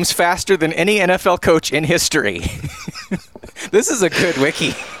 50 games faster than any NFL coach in history. This is a good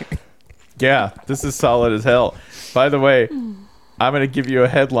wiki. Yeah, this is solid as hell. By the way, I'm going to give you a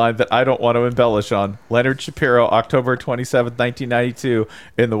headline that I don't want to embellish on. Leonard Shapiro, October 27, 1992,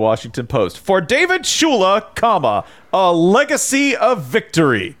 in the Washington Post. For David Shula, comma, a legacy of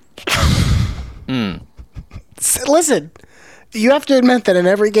victory. Listen, you have to admit that in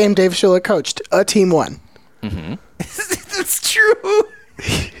every game Dave Shula coached, a team won. Mm-hmm. That's true.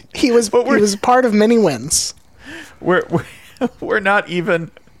 He was part of many wins. We're not even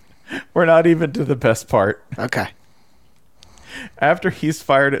to the best part. Okay. After he's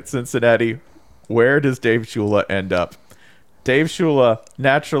fired at Cincinnati, where does Dave Shula end up? Dave Shula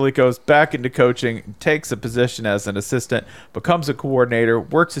naturally goes back into coaching, takes a position as an assistant, becomes a coordinator,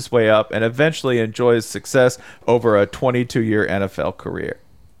 works his way up, and eventually enjoys success over a 22-year NFL career.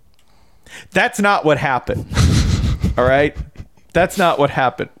 That's not what happened. All right? That's not what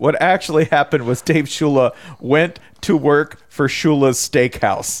happened. What actually happened was Dave Shula went to work for Shula's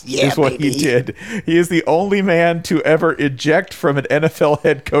Steakhouse. Yeah, is what he did. He is the only man to ever eject from an NFL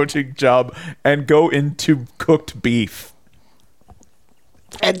head coaching job and go into cooked beef.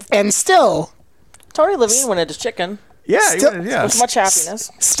 And still, Tony Levine wanted his chicken. Yeah, with much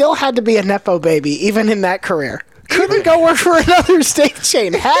happiness. Still had to be a Nepo baby, even in that career. Couldn't go work for another steak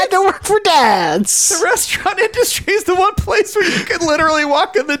chain. Had to work for Dad's. The restaurant industry is the one place where you can literally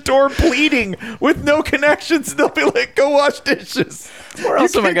walk in the door bleeding with no connections, and they'll be like, go wash dishes. Where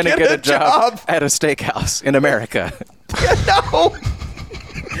else am I going to get a job at a steakhouse in America? No.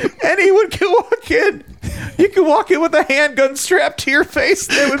 Anyone can walk in. You can walk in with a handgun strapped to your face,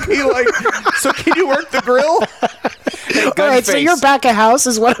 and they would be like, so can you work the grill? All right, so you're back of house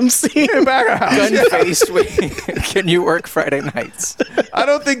is what I'm seeing. You're back of house. Gun-faced. Can you work Friday nights? I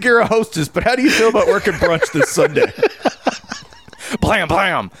don't think you're a hostess, but how do you feel about working brunch this Sunday? Blam,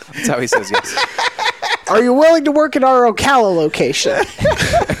 blam. That's how he says yes. Are you willing to work at our Ocala location?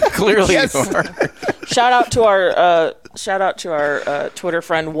 Clearly you are. Shout out to our Twitter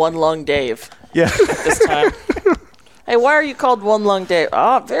friend One Lung Dave. Yeah. This time. Hey, why are you called One Lung Dave?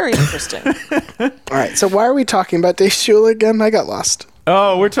 Very interesting. All right, so why are we talking about Dave Shula again? I got lost.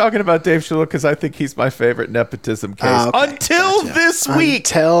 Oh, we're talking about Dave Shula because I think he's my favorite nepotism case. Until this week.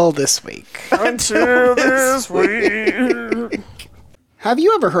 Until this week. Until this week. Have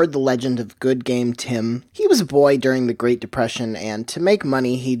you ever heard the legend of Good Game Tim? He was a boy during the Great Depression, and to make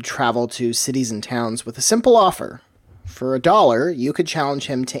money, he'd travel to cities and towns with a simple offer. For $1, you could challenge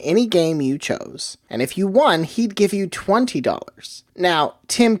him to any game you chose, and if you won, he'd give you $20. Now,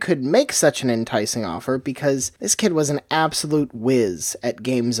 Tim could make such an enticing offer because this kid was an absolute whiz at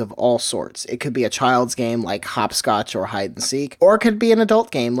games of all sorts. It could be a child's game like hopscotch or hide and seek, or it could be an adult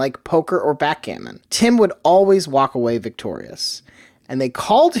game like poker or backgammon. Tim would always walk away victorious. And they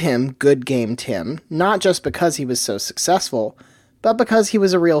called him Good Game Tim, not just because he was so successful, but because he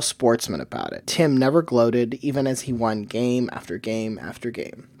was a real sportsman about it. Tim never gloated, even as he won game after game after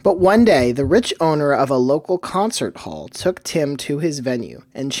game. But one day, the rich owner of a local concert hall took Tim to his venue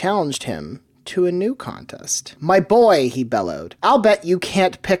and challenged him to a new contest. "My boy," he bellowed, "I'll bet you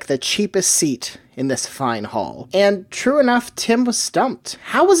can't pick the cheapest seat in this fine hall." And true enough, Tim was stumped.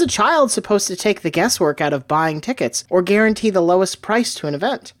 How was a child supposed to take the guesswork out of buying tickets or guarantee the lowest price to an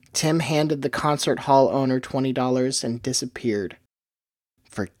event? Tim handed the concert hall owner $20 and disappeared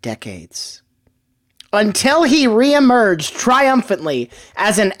for decades. Until he re-emerged triumphantly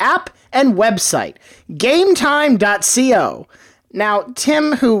as an app and website, GameTime.co. Now,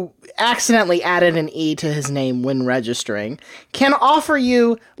 Tim, who accidentally added an E to his name when registering, can offer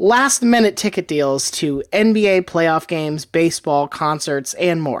you last-minute ticket deals to NBA playoff games, baseball, concerts,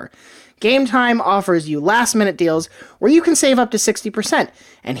 and more. Game Time offers you last-minute deals where you can save up to 60%,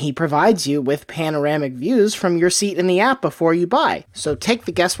 and he provides you with panoramic views from your seat in the app before you buy. So take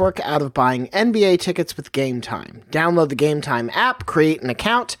the guesswork out of buying NBA tickets with Game Time. Download the Game Time app, create an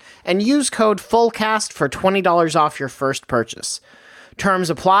account, and use code FULLCAST for $20 off your first purchase.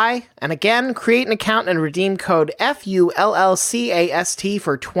 Terms apply, and again, create an account and redeem code FULLCAST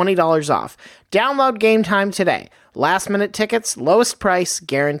for $20 off. Download Game Time today. Last-minute tickets, lowest price,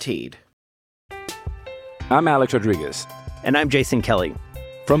 guaranteed. I'm Alex Rodriguez. And I'm Jason Kelly.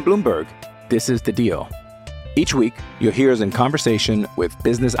 From Bloomberg, this is The Deal. Each week, you'll hear us in conversation with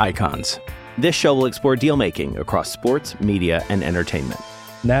business icons. This show will explore deal-making across sports, media, and entertainment.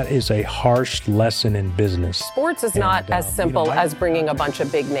 That is a harsh lesson in business. Sports is not as simple as bringing a bunch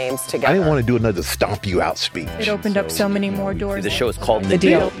of big names together. I didn't want to do another stomp you out speech. It opened up so many more doors. The show is called The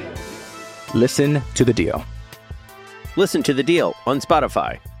Deal. Listen to The Deal. Listen to The Deal on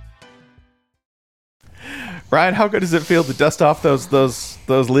Spotify. Ryan, how good does it feel to dust off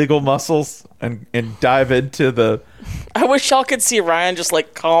those legal muscles and dive into the... I wish y'all could see Ryan just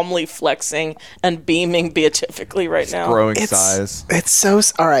like calmly flexing and beaming beatifically right now. Growing size. It's so...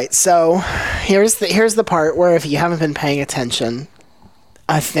 All right, so here's the part where if you haven't been paying attention,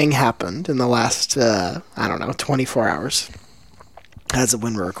 a thing happened in the last, 24 hours as of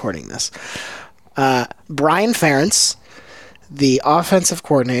when we're recording this. Brian Ferentz, the offensive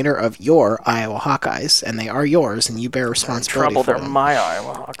coordinator of your Iowa Hawkeyes, and they are yours, and you bear responsibility for them. They're my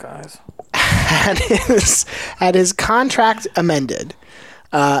Iowa Hawkeyes. Had his contract amended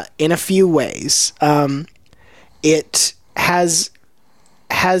in a few ways. It has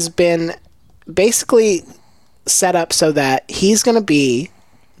been basically set up so that he's going to be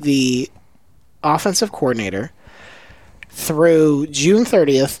the offensive coordinator through June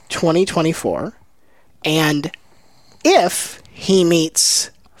 30th, 2024, and if he meets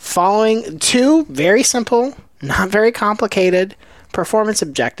following two very simple not very complicated performance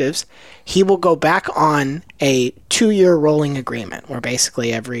objectives. He will go back on a 2-year rolling agreement where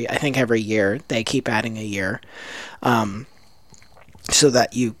basically every year they keep adding a year so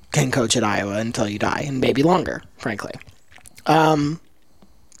that you can coach at Iowa until you die, and maybe longer, frankly. And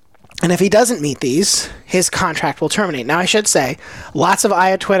if he doesn't meet these, his contract will terminate. Now, I should say, lots of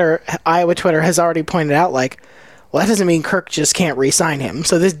Iowa Twitter has already pointed out, like, well, that doesn't mean Kirk just can't re-sign him.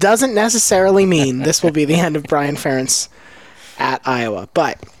 So this doesn't necessarily mean this will be the end of Brian Ferentz at Iowa.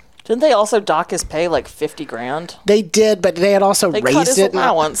 But didn't they also dock his pay like $50,000? They did, but they had also cut raised his it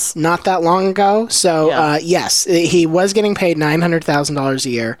allowance not that long ago. So yes, he was getting paid $900,000 a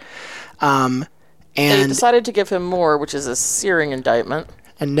year, and they decided to give him more, which is a searing indictment.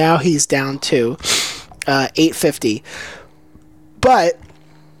 And now he's down to $850,000. But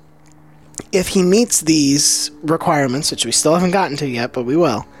if he meets these requirements, which we still haven't gotten to yet, but we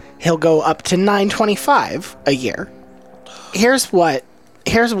will, he'll go up to $925,000 a year. Here's what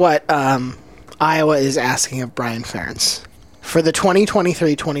Iowa is asking of Brian Ferentz for the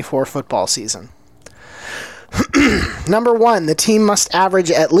 2023-24 football season. Number 1, the team must average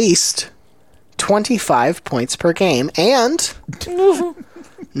at least 25 points per game, and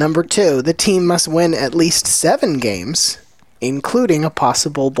number 2, the team must win at least 7 games, including a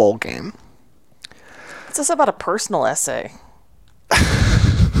possible bowl game. What's this about a personal essay?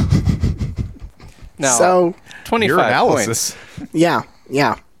 Now, so 25 your analysis. points. Yeah.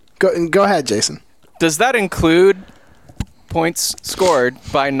 Go ahead, Jason. Does that include points scored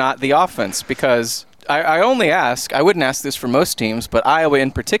by not the offense? Because I only ask, I wouldn't ask this for most teams, but Iowa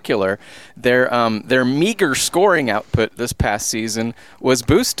in particular, their meager scoring output this past season was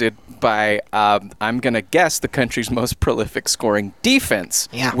boosted by, I'm going to guess, the country's most prolific scoring defense,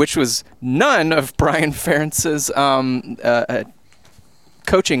 which was none of Brian Ferentz's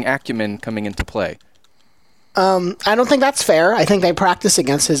coaching acumen coming into play. I don't think that's fair. I think they practice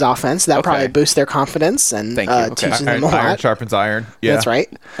against his offense. That probably boosts their confidence and teaches them a lot. Iron sharpens iron. Yeah. That's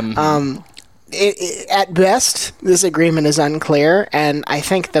right. Mm-hmm. At best, this agreement is unclear, and I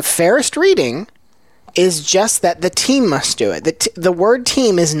think the fairest reading is just that the team must do it. The word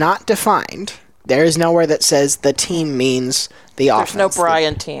team is not defined. There is nowhere that says the team means the offense. There's no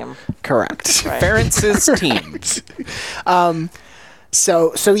Brian team. Correct. Right. Ferentz's team.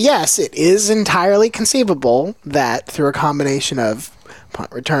 So yes, it is entirely conceivable that through a combination of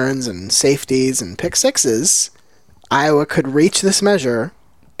punt returns and safeties and pick sixes, Iowa could reach this measure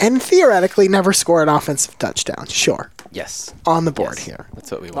and theoretically never score an offensive touchdown. Sure. Yes. On the board here.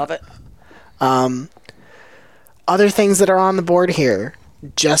 That's what we Love want. it. Other things that are on the board here,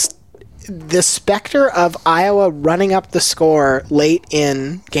 just the specter of Iowa running up the score late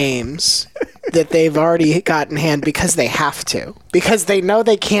in games that they've already got in hand because they have to. Because they know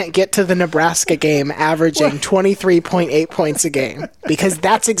they can't get to the Nebraska game averaging 23.8 points a game. Because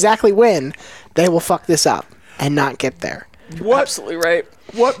that's exactly when they will fuck this up and not get there. Absolutely right.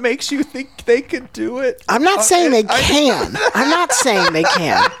 What makes you think they could do it? I'm not saying they can. I'm not saying they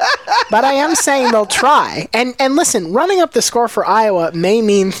can. But I am saying they'll try. And listen, running up the score for Iowa may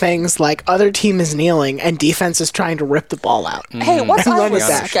mean things like other team is kneeling and defense is trying to rip the ball out. Hey, what's Iowa's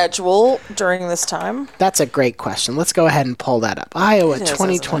back. schedule during this time? That's a great question. Let's go ahead and pull that up. Iowa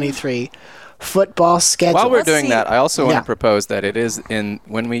 2023 football schedule. While we're doing that, I also want to propose that it is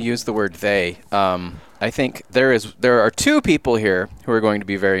when we use the word they, I think there are 2 people here who are going to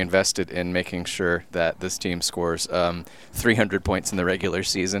be very invested in making sure that this team scores 300 points in the regular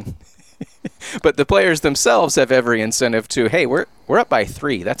season. But the players themselves have every incentive to, hey, we're up by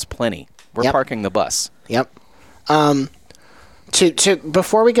 3. That's plenty. We're parking the bus. Yep.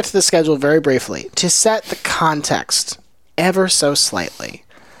 Before we get to the schedule, very briefly, to set the context ever so slightly,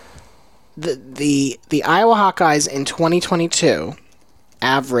 the Iowa Hawkeyes in 2022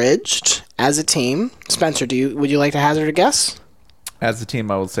 averaged as a team. Spencer, would you like to hazard a guess? As a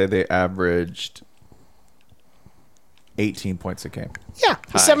team, I would say they averaged 18 points a game. Yeah,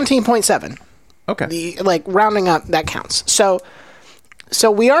 17.7. Okay. Rounding up, that counts. So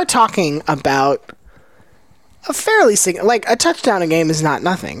we are talking about a fairly a touchdown a game is not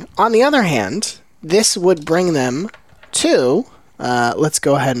nothing. On the other hand, this would bring them to let's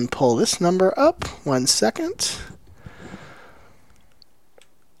go ahead and pull this number up. 1 second.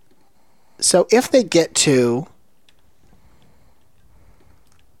 So if they get to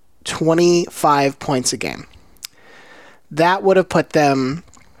 25 points a game, that would have put them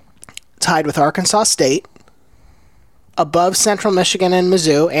tied with Arkansas State, above Central Michigan and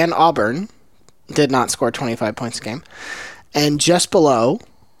Mizzou, and Auburn did not score 25 points a game, and just below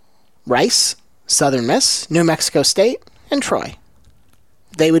Rice, Southern Miss, New Mexico State, and Troy.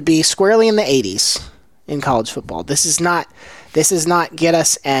 They would be squarely in the 80s in college football. This is not get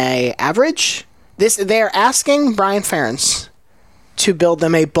us a average. They're asking Brian Ferentz to build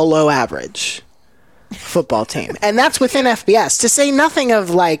them a below average football team. And that's within FBS. To say nothing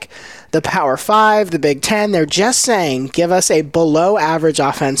of like the Power 5, the Big Ten, they're just saying give us a below average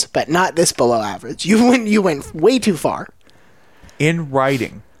offense, but not this below average. You went way too far. In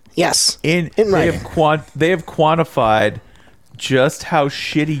writing. Yes. In writing. They have quantified just how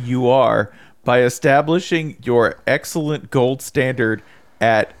shitty you are by establishing your excellent gold standard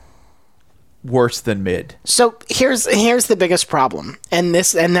at worse than mid. So here's the biggest problem, and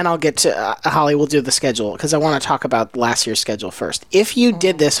then I'll get to Holly. We'll do the schedule because I want to talk about last year's schedule first. If you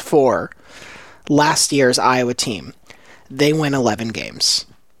did this for last year's Iowa team, they win 11 games.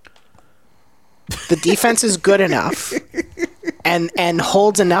 The defense is good enough and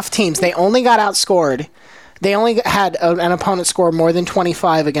holds enough teams. They only got outscored. They only had an opponent score more than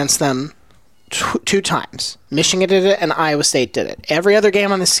 25 against them two times. Michigan did it and Iowa State did it. Every other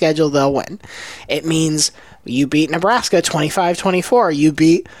game on the schedule, they'll win. It means you beat Nebraska 25-24. You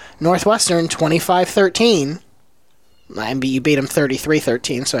beat Northwestern 25-13. And you beat them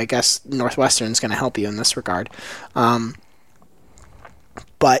 33-13, so I guess Northwestern's going to help you in this regard.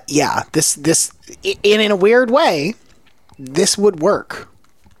 But yeah, this in a weird way, this would work.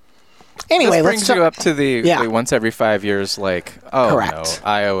 Anyway, this brings you up to the once every 5 years, like, correct. No,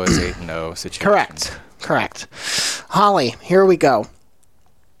 Iowa's 8-0 situation. Correct. Holly, here we go.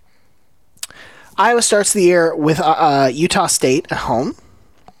 Iowa starts the year with Utah State at home.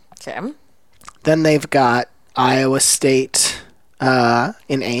 Okay. Then they've got Iowa State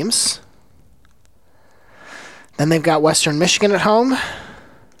in Ames. Then they've got Western Michigan at home.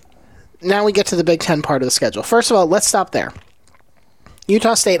 Now we get to the Big Ten part of the schedule. First of all, let's stop there.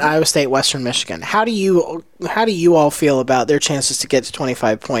 Utah State, Iowa State, Western Michigan. How do you all feel about their chances to get to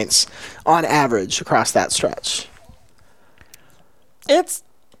 25 points on average across that stretch? It's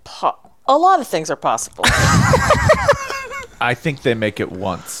a lot of things are possible. I think they make it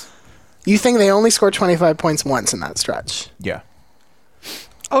once. You think they only scored 25 points once in that stretch? Yeah.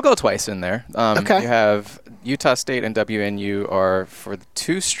 I'll go twice in there. Okay. You have Utah State and WNU are, for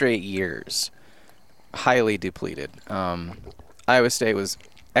 2 straight years, highly depleted. Iowa State was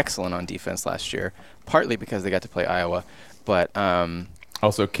excellent on defense last year, partly because they got to play Iowa, but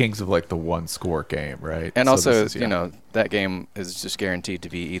also kings of like the 1-score game, right? And so also, that game is just guaranteed to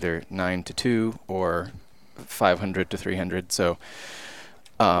be either 9-2 or 500-300. So,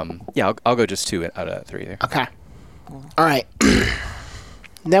 I'll go just 2 out of that 3 there. Okay. All right.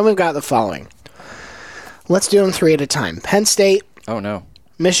 Then we've got the following. Let's do them 3 at a time. Penn State. Oh no.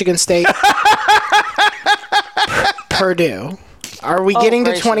 Michigan State. Purdue. Are we getting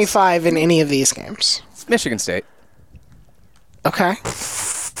to 25 in any of these games? It's Michigan State. Okay.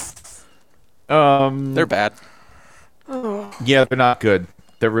 They're bad. Yeah, they're not good.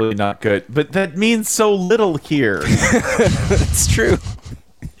 They're really not good. But that means so little here. It's true.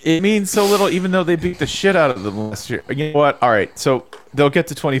 It means so little, even though they beat the shit out of them last year. You know what? All right, so they'll get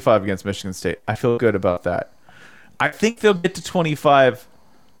to 25 against Michigan State. I feel good about that. I think they'll get to 25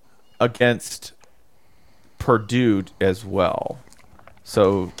 against Purdue as well.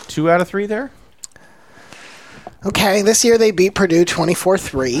 So 2 out of 3 there? Okay, this year they beat Purdue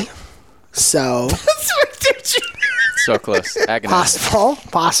 24-3. So so close.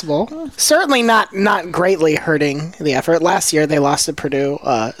 Possible. Certainly not greatly hurting the effort. Last year they lost to Purdue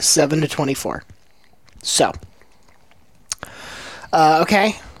 7-24. So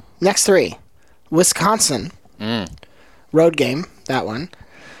okay, next 3. Wisconsin. Road game, that one.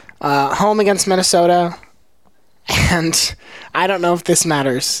 Home against Minnesota. And I don't know if this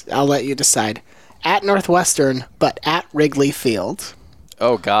matters. I'll let you decide. At Northwestern, but at Wrigley Field.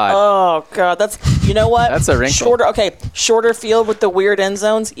 Oh, God. Oh, God. That's, you know what? That's a wrinkle. Shorter field with the weird end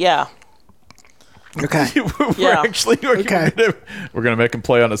zones? Yeah. Okay. We're gonna make him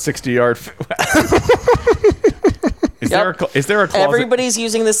play on a 60-yard. Is there a closet? Everybody's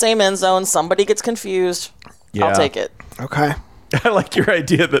using the same end zone. Somebody gets confused. Yeah. I'll take it. Okay. I like your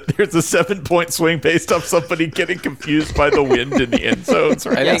idea that there's a 7-point swing based off somebody getting confused by the wind in the end zones.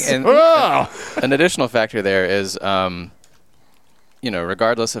 Right? I think an additional factor there is,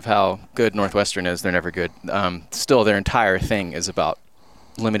 regardless of how good Northwestern is, they're never good. Still, their entire thing is about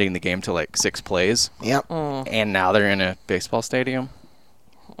limiting the game to like 6 plays. Yep. And now they're in a baseball stadium.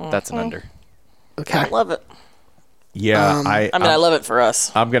 That's an under. Okay. I love it. Yeah, I love it for us.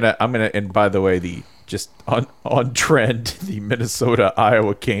 I'm gonna. And by the way, just on trend, the Minnesota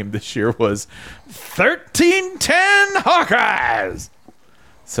Iowa game this year was 13-10 Hawkeyes.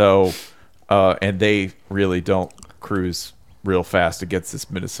 So, and they really don't cruise real fast against this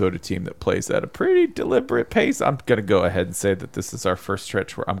Minnesota team that plays at a pretty deliberate pace. I'm going to go ahead and say that this is our first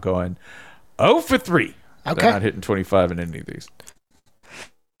stretch where I'm going 0 for 3. Okay. They're not hitting 25 in any of these.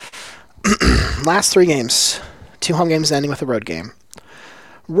 Last 3 games. 2 home games ending with a road game.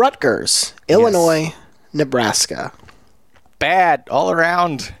 Rutgers, Illinois, Nebraska. Bad all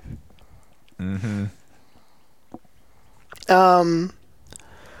around. Mm-hmm.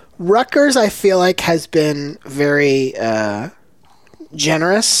 Rutgers, I feel like, has been very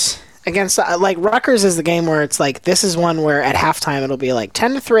generous against. Like, Rutgers is the game where it's like, this is one where at halftime it'll be like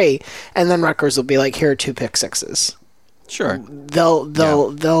 10-3, and then Rutgers will be like, here are 2 pick sixes. Sure.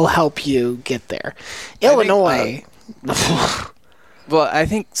 They'll help you get there. Illinois. Well, I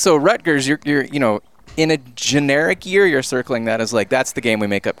think so. Rutgers, you're in a generic year, you're circling that as like that's the game we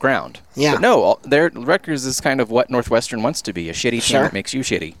make up ground. Yeah. But no, Rutgers is kind of what Northwestern wants to be, a shitty team that makes you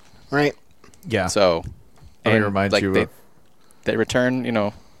shitty. Right. Yeah. So, Let me remind you they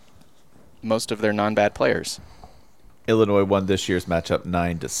return, most of their non-bad players. Illinois won this year's matchup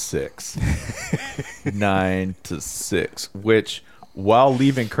 9-6. 9-6, which, while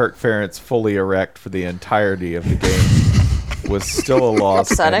leaving Kirk Ferentz fully erect for the entirety of the game, was still a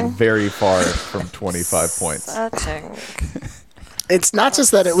loss and very far from 25 points. Upsetting. It's not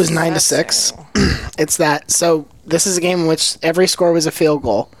just that it was 9-6. It's that, so this is a game in which every score was a field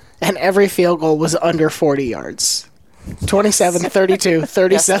goal, and every field goal was under 40 yards. 27-32,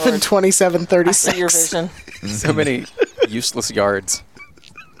 37-27-36. I see your vision. So many useless yards.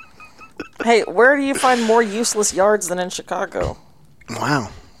 Hey, where do you find more useless yards than in Chicago? Wow,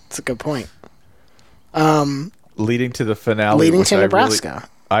 that's a good point. Leading to the finale, leading which to Nebraska.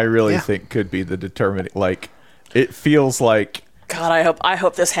 I really think could be the determining. Like, it feels like. God, I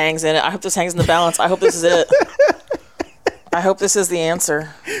hope this hangs in it. I hope this hangs in the balance. I hope this is it. I hope this is the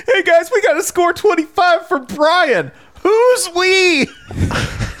answer. Hey guys, we got to score 25 for Brian. Who's we?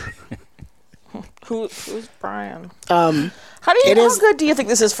 Who's Brian? How good do you think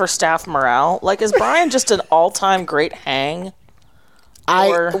this is for staff morale? Like, is Brian just an all-time great hang?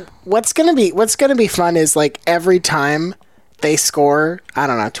 What's gonna be fun is like every time they score, I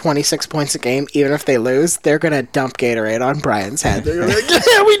don't know, 26 points a game, even if they lose, they're gonna dump Gatorade on Brian's head. They're gonna be like,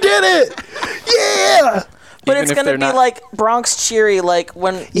 yeah, we did it! Yeah! But it's going to be like Bronx Cheery, like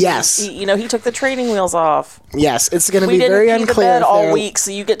when he took the training wheels off. Yes, it's going to be very unclear. We didn't pee the bed all week,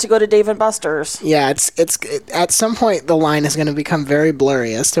 so you get to go to Dave & Buster's. Yeah, it's at some point the line is going to become very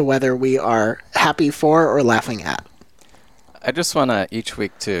blurry as to whether we are happy for or laughing at. I just want to each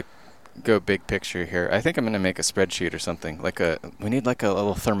week to go big picture here. I think I'm going to make a spreadsheet or something. We need like a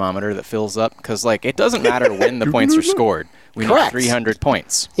little thermometer that fills up because like it doesn't matter when the points are scored. We need 300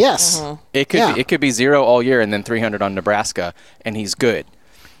 points. Yes. Mm-hmm. It could be 0 all year and then 300 on Nebraska and he's good.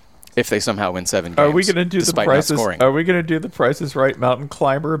 If they somehow win 7 games. Are we going to do the prices? Are we going to do the Prices Right mountain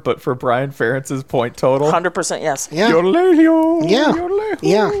climber, but for Brian Ferentz's point total? 100% yes. Yeah.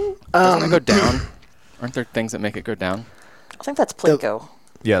 Yeah. Doesn't it go down? Aren't there things that make it go down? I think that's Plinko.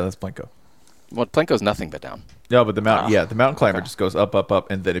 Yeah, that's Plinko. Well, Plinko's nothing but down. No, but the mountain climber just goes up, up, up,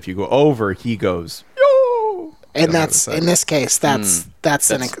 and then if you go over, he goes yo. And that's in this case, that's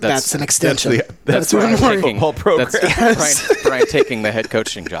an extension. That's Brian Brian football program. That's Brian taking the head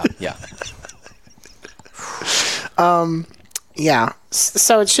coaching job. Yeah. Yeah.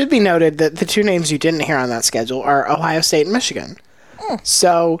 So it should be noted that the 2 names you didn't hear on that schedule are Ohio State and Michigan.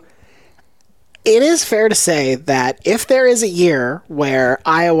 So it is fair to say that if there is a year where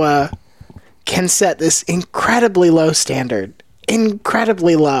Iowa can set this incredibly low standard,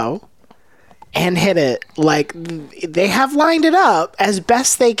 incredibly low, and hit it, like they have lined it up as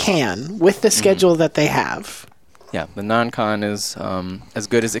best they can with the schedule that they have. Yeah, the non-con is as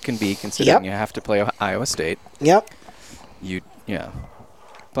good as it can be considering you have to play Iowa State. Yep.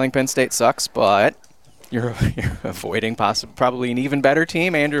 Playing Penn State sucks, but you're avoiding probably an even better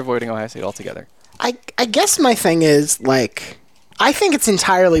team, and you're avoiding Ohio State altogether. I guess my thing is, like, I think it's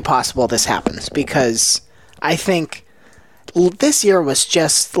entirely possible this happens because I think this year was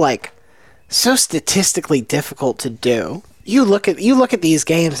just, like, so statistically difficult to do. You look at these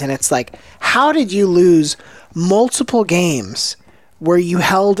games and it's like, how did you lose multiple games where you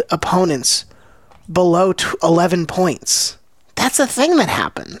held opponents below 11 points? That's a thing that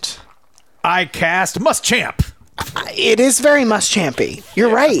happened. ICAST must champ. It is very must champy.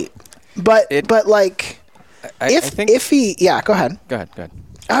 You're right. But like, I think go ahead. Go ahead.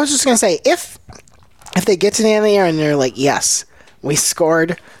 I was just gonna say if they get to the end of the year and they're like, yes, we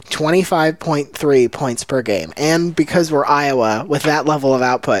scored 25.3 points per game, and because we're Iowa with that level of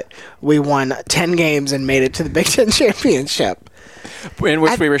output, we won 10 games and made it to the Big Ten championship, in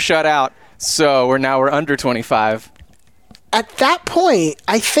which we were shut out. So we're under 25. at that point,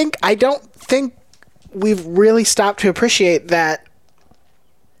 I don't think we've really stopped to appreciate that.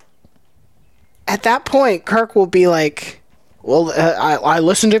 At that point, Kirk will be like, well, I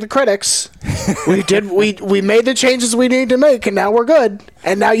listened to the critics. We made the changes we need to make, and now we're good.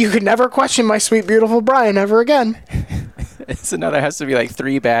 And now you can never question my sweet, beautiful Brian ever again. It's another has to be like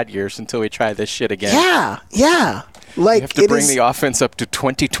 3 bad years until we try this shit again. Yeah. Like, you have to bring the offense up to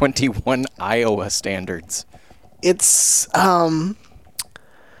 2021 Iowa standards. It's I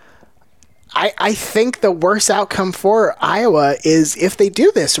think the worst outcome for Iowa is if they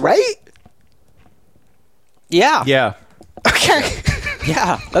do this, right? Yeah. Yeah. Okay.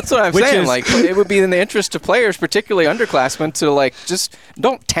 Yeah, that's what I'm saying. Like, it would be in the interest of players, particularly underclassmen, to like just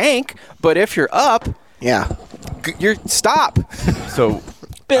don't tank. But if you're up, you're stop. So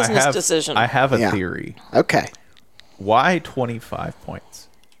business decision. I have a theory. Okay. Why 25 points?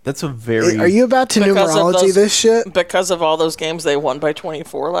 That's a very. Are you about to numerology this shit? Because of all those games they won by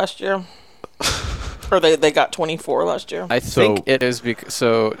 24 last year. Or they got 24 last year. I think it is because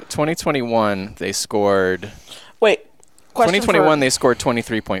 2021 they scored. Wait. 2021 they scored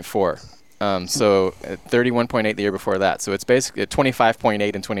 23.4. So 31.8 the year before that. So it's basically 25.8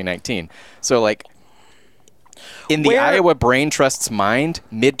 in 2019. So like in the Iowa Brain Trust's mind,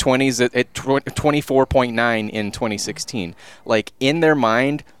 mid-20s at 24.9 in 2016. Like in their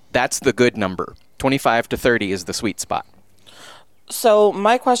mind, that's the good number. 25 to 30 is the sweet spot. So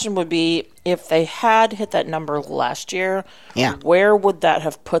my question would be, if they had hit that number last year, where would that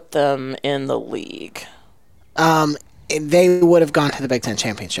have put them in the league? They would have gone to the Big Ten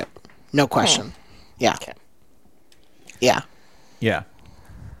championship, no question. Yeah. Okay. Yeah. Yeah.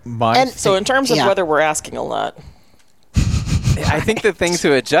 So in terms of whether we're asking a lot, I think the thing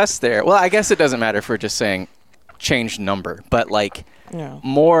to adjust there. Well, I guess it doesn't matter if we're just saying change number, but like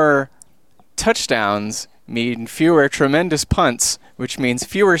more touchdowns mean fewer tremendous punts, which means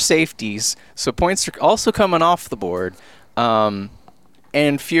fewer safeties. So points are also coming off the board,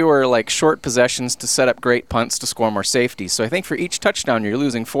 and fewer like short possessions to set up great punts to score more safeties. So I think for each touchdown, you're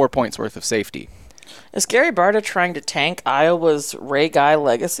losing 4 points worth of safety. Is Gary Barta trying to tank Iowa's Ray Guy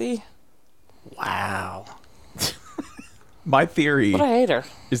legacy? Wow. My theory What a hater.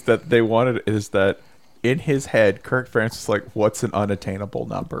 is that in his head, Kirk Ferentz is like, what's an unattainable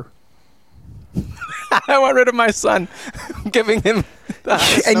number? I want rid of my son, giving him.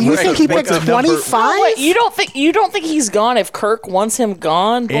 And you think he puts 25? You don't think he's gone if Kirk wants him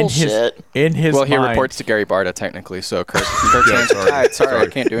gone? Bullshit. In his well, he mind, reports to Gary Barta technically, so Kirk's sorry, I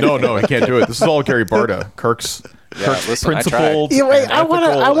can't do anything. No, I can't do it. This is all Gary Barta. Kirk's listen, principled. I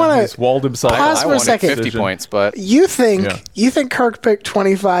want to He's walled himself. pause for a second. 50 points, but you think Kirk picked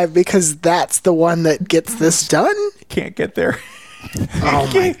 25 because that's the one that gets this done? Can't get there. Oh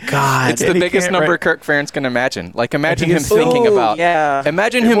my God! It's the biggest number Kirk Ferentz can imagine. Like, imagine him thinking about. Yeah.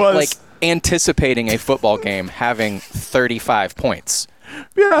 Imagine him like anticipating a football game having 35 points.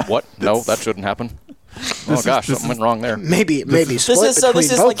 Yeah. What? No, that shouldn't happen. Oh gosh, something went wrong there. Maybe This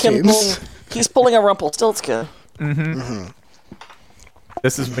is like him he's pulling a Rumpelstiltskin. Mm-hmm.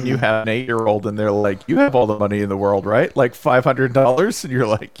 This is when you have an 8-year-old and they're like, you have all the money in the world, right? Like $500? And you're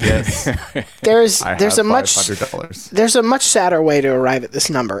like, yes. There's a much sadder way to arrive at this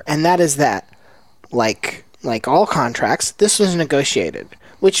number, and that is that, like all contracts, this was negotiated,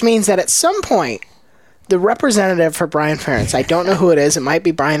 which means that at some point, the representative for Brian Ferentz, I don't know who it is, it might be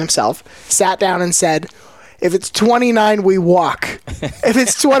Brian himself, sat down and said, if it's 29, we walk. If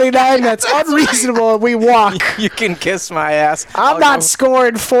it's 29, that's unreasonable, and we walk. You can kiss my ass. I'm not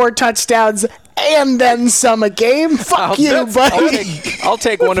scoring 4 touchdowns and then some a game. Fuck you, buddy. I'll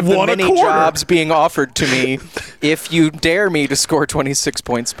take one of the many jobs being offered to me if you dare me to score 26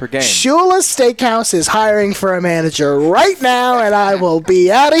 points per game. Shula's Steakhouse is hiring for a manager right now, and I will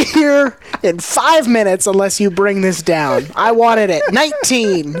be out of here in 5 minutes unless you bring this down. I want it at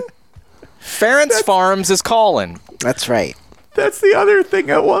 19. Ferentz Farms is calling. That's right. That's the other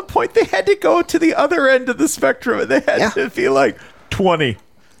thing. At one point, they had to go to the other end of the spectrum, and they had to be like 20.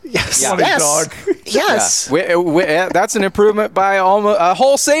 Yes. 20 dog. Yes. Yeah. That's an improvement by almost a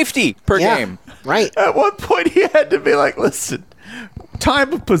whole safety per game. Right. At one point, he had to be like, listen,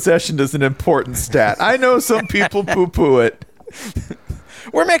 time of possession is an important stat. I know some people poo-poo it.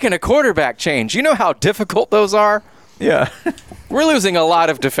 We're making a quarterback change. You know how difficult those are? Yeah. We're losing a lot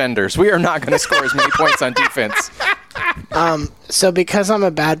of defenders. We are not going to score as many points on defense. So because I'm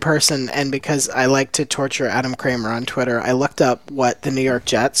a bad person and because I like to torture Adam Kramer on Twitter, I looked up what the New York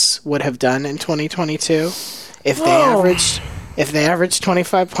Jets would have done in 2022 if they averaged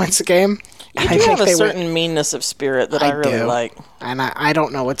 25 points a game. You do have a certain meanness of spirit that I really like. And I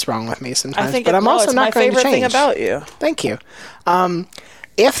don't know what's wrong with me sometimes. I think but I'm also not going to change. my favorite thing about you. Thank you.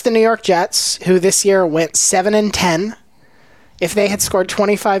 If the New York Jets, who this year went 7-10, if they had scored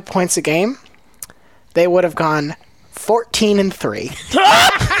 25 points a game, they would have gone 14-3.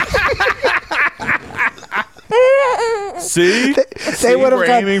 See? They would have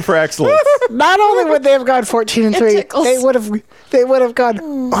aiming for excellence. Not only would they have gone 14-3, they would have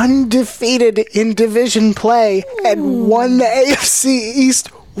gone undefeated in division play and won the AFC East,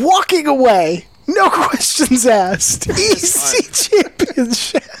 walking away. No questions asked. Easy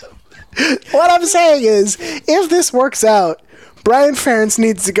championship. What I'm saying is, if this works out, Brian Ferentz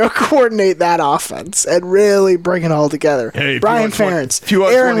needs to go coordinate that offense and really bring it all together. Hey, Brian Ferentz, if you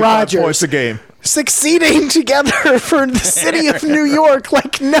want Aaron 25 Rodgers, points a game. Succeeding together for the city of New York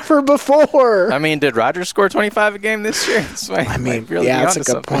like never before. I mean, did Rodgers score 25 a game this year? That's a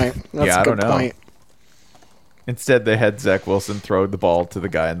good point. I don't know. Instead, they had Zach Wilson throw the ball to the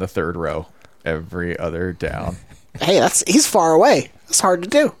guy in the third row every other down. Hey, he's far away. That's hard to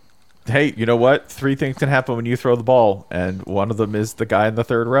do. Hey, you know what? 3 things can happen when you throw the ball, and one of them is the guy in the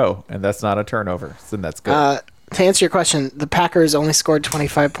third row, and that's not a turnover. So that's good. To answer your question, the Packers only scored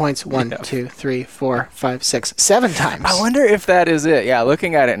 25 points 1, 2, 3, 4, 5, 6, 7 times. I wonder if that is it. Yeah,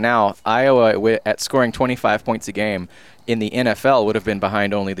 looking at it now, Iowa at scoring 25 points a game in the NFL would have been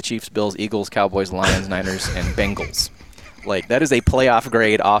behind only the Chiefs, Bills, Eagles, Cowboys, Lions, Niners, and Bengals. Like, that is a playoff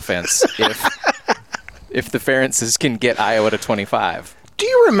grade offense if the Ferentzes can get Iowa to 25. Do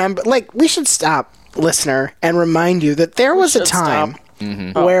you remember, we should stop, listener, and remind you that there was a time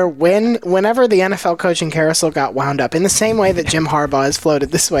where whenever the NFL coaching carousel got wound up, in the same way that Jim Harbaugh is floated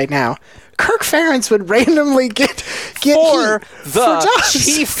this way now, Kirk Ferentz would randomly get for the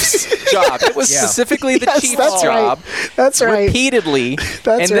Chiefs job. It was specifically the Chiefs job. That's right. Repeatedly.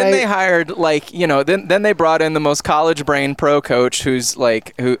 Then they hired then they brought in the most college brain pro coach who's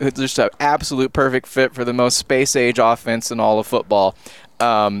who's just an absolute perfect fit for the most space age offense in all of football.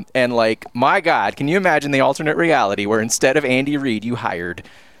 My God, can you imagine the alternate reality where instead of Andy Reid, you hired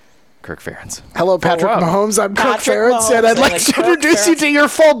Kirk Ferentz? Hello, Patrick Mahomes. I'm Kirk Ferentz, and I'd like to introduce you to your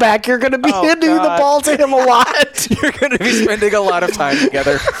fullback. You're going to be handing the ball to him a lot. You're going to be spending a lot of time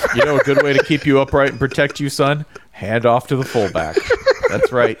together. You know a good way to keep you upright and protect you, son? Hand off to the fullback.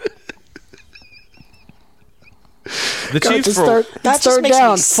 That's right. The Chiefs that just makes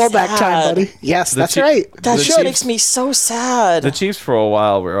down. me Fullback sad. time, buddy. Yes, that's right. That shit makes me so sad. The Chiefs for a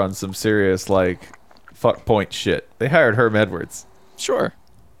while were on some serious fuck point shit. They hired Herm Edwards. Sure.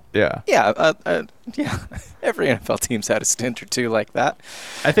 Yeah. Yeah. Every NFL team's had a stint or two like that.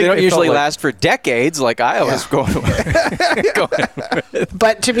 I think they don't usually last for decades like Iowa's going with.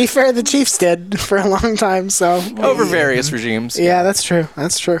 But to be fair, the Chiefs did for a long time. So over various regimes. Yeah, that's true.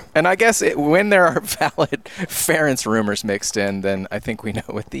 That's true. And I guess when there are valid Ferentz rumors mixed in, then I think we know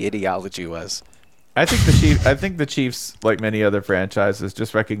what the ideology was. I think the Chiefs, like many other franchises,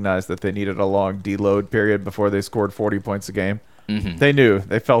 just recognized that they needed a long deload period before they scored 40 points a game. Mm-hmm. They knew.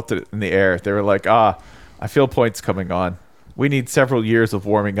 They felt it in the air. They were like, I feel points coming on. We need several years of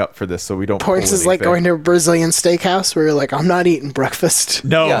warming up for this so we don't Points is like going to a Brazilian steakhouse where you're like, I'm not eating breakfast.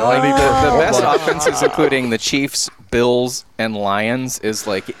 No. Yeah, the best offenses, including the Chiefs, Bills, and Lions,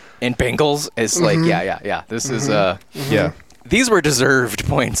 and Bengals, is This is, yeah. These were deserved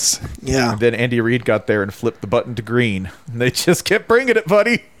points. Yeah. And then Andy Reid got there and flipped the button to green. And they just kept bringing it,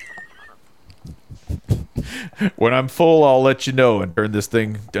 buddy. When I'm full, I'll let you know and turn this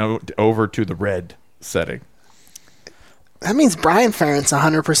thing over to the red setting. That means Brian Ferentz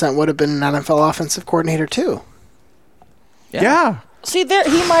 100% would have been an NFL offensive coordinator too. Yeah. See, there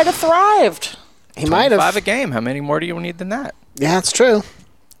he might have thrived. He might have. 5 a game. How many more do you need than that? Yeah, it's true.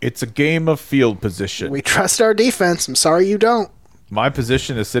 It's a game of field position. We trust our defense. I'm sorry you don't. My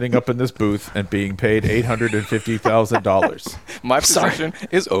position is sitting up in this booth and being paid $850,000. My position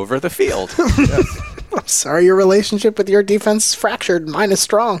is over the field. Yes. I'm sorry your relationship with your defense is fractured. Mine is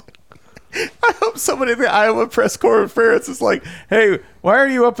strong. I hope somebody in the Iowa press conference is like, hey, why are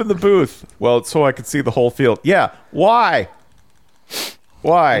you up in the booth? Well, it's so I can see the whole field. Yeah, why?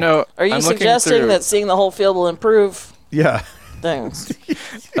 Why? No, Are you suggesting that seeing the whole field will improve Yeah. things?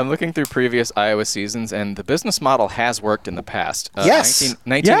 I'm looking through previous Iowa seasons, and the business model has worked in the past. Yes.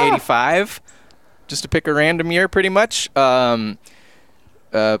 1985, just to pick a random year pretty much. Points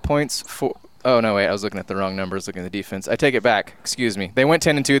for... Oh, no, wait. I was looking at the wrong numbers, looking at the defense. I take it back. Excuse me. They went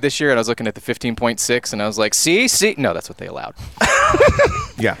 10-2 this year, and I was looking at the 15.6, and I was like, see? No, that's what they allowed.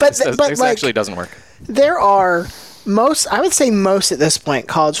 Yeah. But This actually doesn't work. There are I would say most at this point,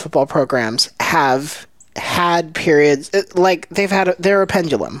 college football programs have had periods they're a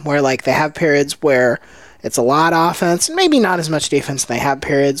pendulum where like they have periods where it's a lot offense, maybe not as much defense. They have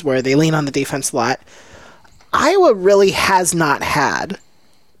periods where they lean on the defense a lot. Iowa really has not had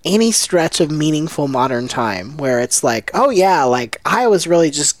any stretch of meaningful modern time where it's like, oh yeah, like Iowa's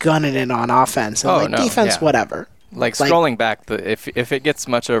really just gunning it on offense and defense, whatever. Like scrolling back, if it gets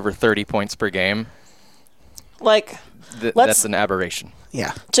much over 30 points per game, that's an aberration.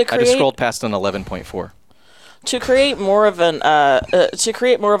 Yeah. I just scrolled past an 11.4. To create more of an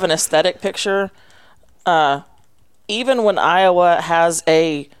aesthetic picture, even when Iowa has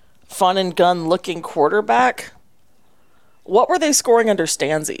a fun and gun looking quarterback, what were they scoring under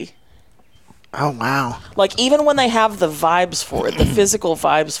Stanzi? Oh wow! Like even when they have the vibes for it, the physical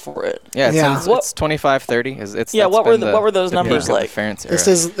vibes for it. Yeah, it's 25-30. What were those numbers like? This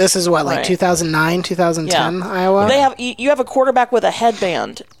is what, like 2009, 2010 Iowa. They have you have a quarterback with a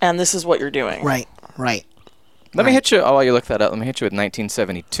headband, and this is what you're doing. Right. Let me hit you. Oh, while you look that up, let me hit you with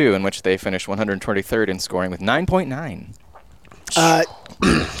 1972, in which they finished 123rd in scoring with 9.9.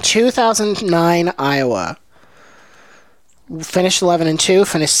 2009 Iowa finished 11-2,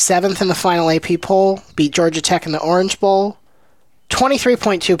 finished 7th in the final AP poll, beat Georgia Tech in the Orange Bowl,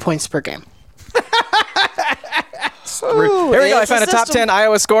 23.2 points per game. Here we go. I found a top 10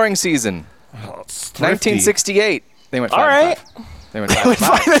 Iowa scoring season. 1968. They went 5-5. All right. They went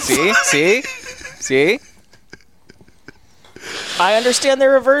 5-5. See? I understand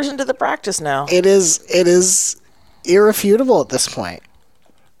their aversion to the practice now. It is irrefutable at this point.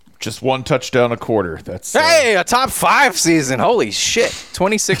 Just one touchdown a quarter. That's a top 5 season. Holy shit.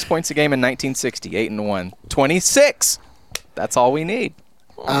 26 points a game in 1960, 8-1. 26. That's all we need.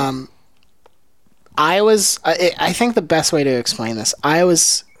 Iowa's I think the best way to explain this,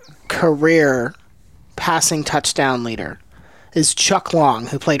 Iowa's career passing touchdown leader is Chuck Long,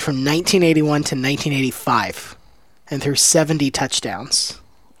 who played from 1981 to 1985 and threw 70 touchdowns.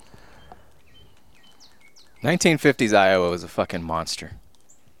 1950s Iowa was a fucking monster.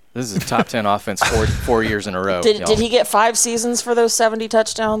 This is a top 10 offense 4 years in a row. Did he get 5 seasons for those 70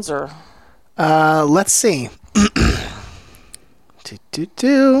 touchdowns, or? Let's see.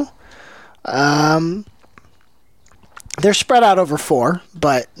 They're spread out over 4,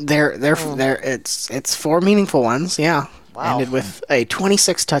 but it's 4 meaningful ones. Yeah. Wow. Ended with a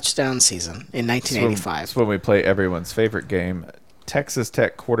 26 touchdown season in 1985. That's when we play everyone's favorite game. Texas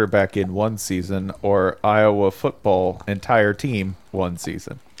Tech quarterback in one season, or Iowa football entire team one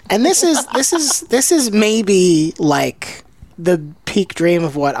season. And this is maybe like the peak dream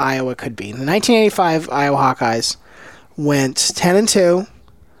of what Iowa could be. The 1985 Iowa Hawkeyes went 10-2,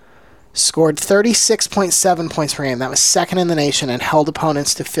 scored 36.7 points per game. That was second in the nation, and held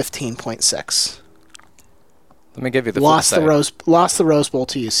opponents to 15.6. Let me give you the lost the Rose Bowl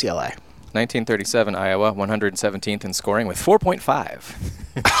to UCLA. 1937 Iowa, 117th in scoring with 4.5.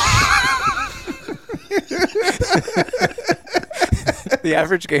 The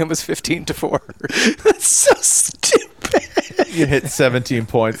average game was 15-4. That's so stupid. You hit 17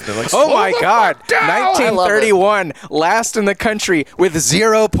 points. They're like, oh my God. 1931, last in the country with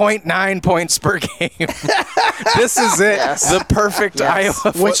 0.9 points per game. This is it. Yes. The perfect Iowa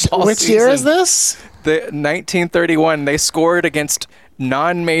football season. Which year is this? The 1931. They scored against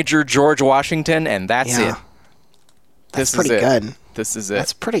non-major George Washington, and that's it. That's pretty good. This is it.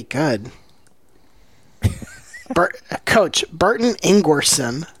 That's pretty good. Coach Burton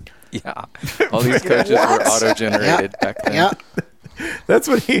Ingwerson. Yeah. All these coaches were auto-generated back then. Yeah. That's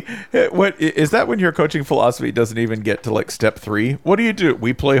when is that when your coaching philosophy doesn't even get to like step 3? What do?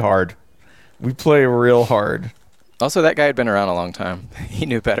 We play hard. We play real hard. Also, that guy had been around a long time. He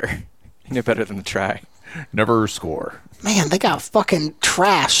knew better. He knew better than to try. Never score. Man, they got fucking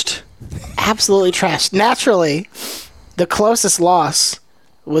trashed. Absolutely trashed. Naturally, the closest loss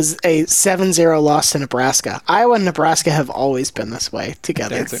was a 7-0 loss to Nebraska. Iowa and Nebraska have always been this way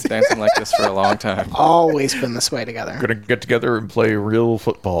together. Dancing like this for a long time. Always been this way together. We're going to get together and play real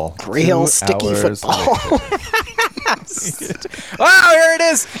football. Real sticky football. Wow, here it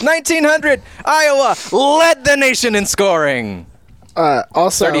is. 1900. Iowa led the nation in scoring.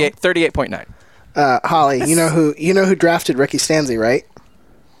 Also 38.9. Holly, you know who drafted Ricky Stanzi, right?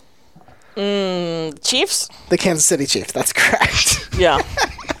 Chiefs? The Kansas City Chiefs. That's correct. Yeah.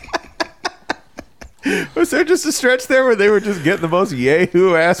 Was there just a stretch there where they were just getting the most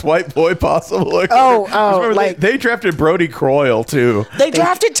yahoo-ass white boy possible? They drafted Brody Croyle, too. They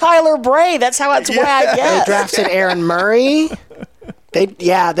drafted Tyler Bray. That's how it's why I guess. They drafted Aaron Murray. They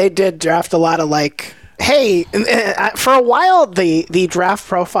did draft a lot of Hey, for a while, the draft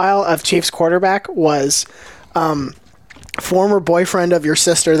profile of Chiefs quarterback was former boyfriend of your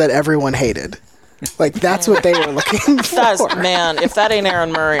sister that everyone hated. Like, that's what they were looking for. If that ain't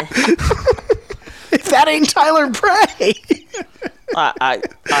Aaron Murray. If that ain't Tyler Bray.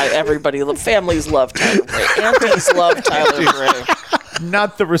 Families love Tyler Bray. Aunties love Tyler Bray.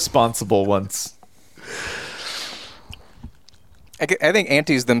 Not the responsible ones. I think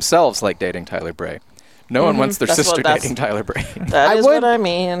aunties themselves like dating Tyler Bray. No one wants their sister dating Tyler Bray. That is what I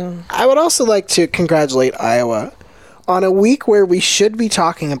mean. I would also like to congratulate Iowa on a week where we should be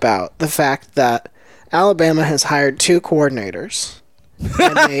talking about the fact that Alabama has hired 2 coordinators.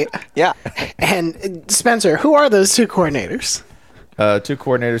 And yeah. And Spencer, who are those 2 coordinators? 2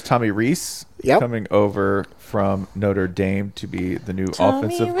 coordinators, Tommy Rees, coming over from Notre Dame to be the new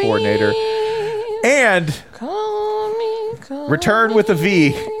offensive coordinator. And return with a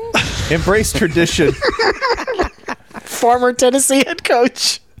V. Embrace tradition. Former Tennessee head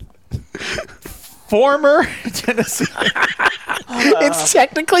coach. Former Tennessee. It's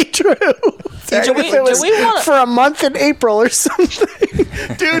technically true. Do we want for a month in April or something?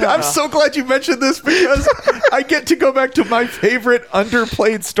 Dude, I'm so glad you mentioned this because I get to go back to my favorite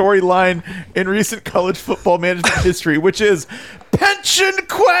underplayed storyline in recent college football management history, which is Pension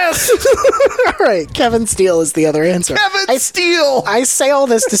Quest. All right, Kevin Steele is the other answer. Kevin Steele. I say all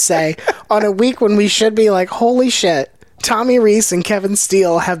this to say, on a week when we should be like, holy shit, Tommy Rees and Kevin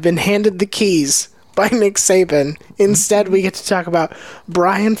Steele have been handed the keys by Nick Saban. Instead, we get to talk about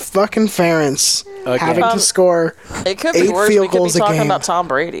Brian fucking Ferentz having to score it could 8 be worse. field We could goals be a talking game. about Tom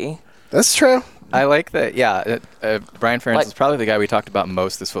Brady. That's true. I like that. Yeah, Brian Ferentz is probably the guy we talked about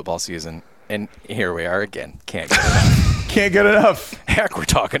most this football season. And here we are again. Can't get enough. Can't get enough. Heck, we're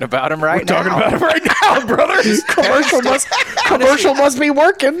talking about him right now. We're talking about him right now, brother. Commercial must be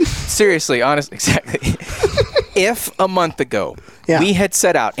working. Seriously, honestly, exactly. If a month ago we had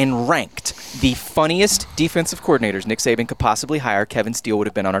set out and ranked the funniest defensive coordinators Nick Saban could possibly hire, Kevin Steele would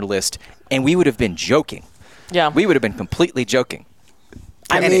have been on our list, and we would have been joking. Yeah. We would have been completely joking.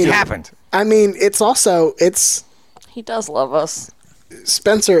 I mean, it happened. I mean, it's he does love us.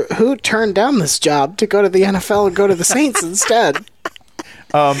 Spencer, who turned down this job to go to the NFL and go to the Saints instead?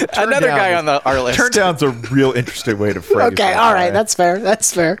 Another guy on our list. Turn down's a real interesting way to phrase it. Okay, all right, that's fair.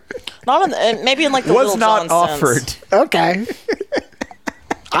 That's fair. Maybe in like the was Little not John offered. sense. Okay.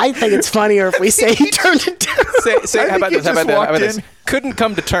 I think it's funnier if we say he turned it down. Say how about this? Couldn't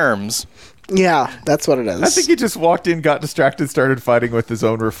come to terms. Yeah, that's what it is. I think he just walked in, got distracted, started fighting with his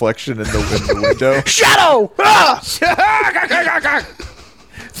own reflection in the window. Shadow!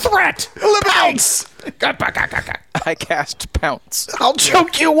 Threat! Pounce! I cast pounce. I'll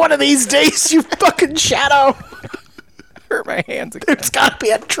choke you one of these days, you fucking shadow. Hurt my hands again. There's got to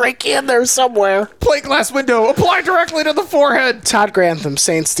be a trachea in there somewhere. Plate glass window, apply directly to the forehead. Todd Grantham,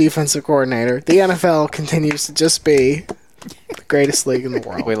 Saints defensive coordinator. The NFL continues to just be the greatest league in the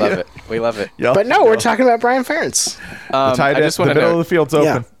world. We love it. We love it. Yep. But no, we're talking about Brian Ferentz. The tight end, the middle of the field's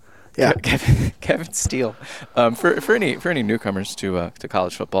open. Yeah. Kevin Steele. For any newcomers to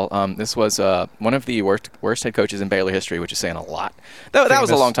college football, this was one of the worst head coaches in Baylor history, which is saying a lot. That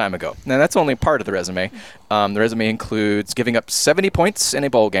was a long time ago. Now that's only part of the resume. The resume includes giving up 70 points in a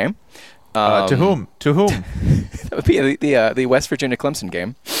bowl game. To whom? That would be the West Virginia Clemson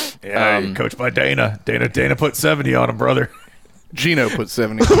game. Yeah, coached by Dana. Dana put 70 on him, brother. Gino put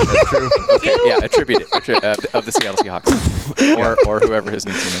 70. That's true. Okay, yeah, attribute it of the Seattle Seahawks or whoever his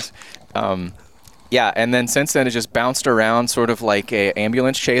new team is. Yeah, and then since then it just bounced around, sort of like a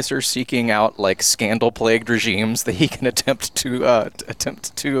ambulance chaser seeking out like scandal-plagued regimes that he can attempt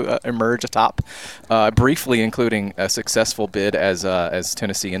to emerge atop. Briefly, including a successful bid as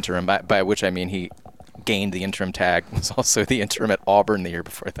Tennessee interim, by which I mean he gained the interim tag. Was also the interim at Auburn the year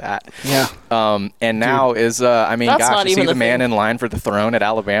before that. Yeah. And now is gosh, is he the man in line for the throne at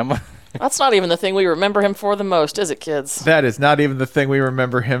Alabama? That's not even the thing we remember him for the most, is it, kids? That is not even the thing we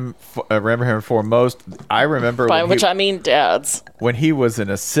remember him for most. I remember by which I mean dads. When he was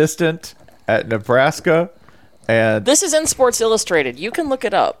an assistant at Nebraska, and this is in Sports Illustrated. You can look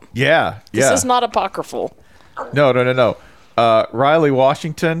it up. Yeah. This is not apocryphal. No. Riley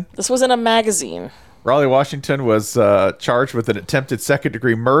Washington. This was in a magazine. Riley Washington was charged with an attempted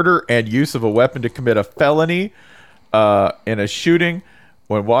second-degree murder and use of a weapon to commit a felony in a shooting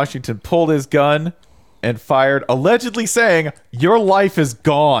when Washington pulled his gun and fired, allegedly saying, "Your life is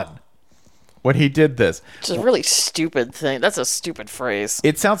gone," when he did this. Which is a really stupid thing. That's a stupid phrase.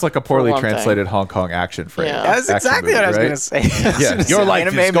 It sounds like a poorly translated Hong Kong action phrase. Yeah. That's exactly what I was going to say. Yeah, your life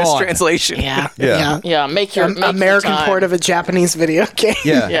is gone. Mistranslation. Yeah. Make your American port of a Japanese video game.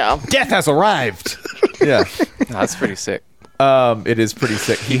 Yeah. Death has arrived. Yeah. That's pretty sick. It is pretty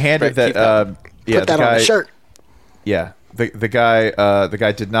sick. He handed that. Put that on a shirt. Yeah. The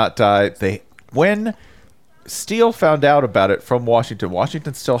guy did not die. When Steele found out about it from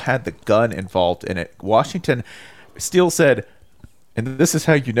Washington still had the gun involved in it. Steele said, and this is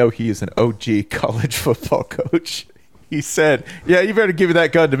how you know he is an OG college football coach. He said, yeah, you better give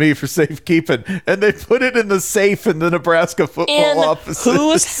that gun to me for safekeeping. And they put it in the safe in the Nebraska football office.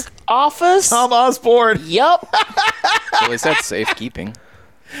 Whose office? Tom Osborne. Yup. Well, he said safekeeping.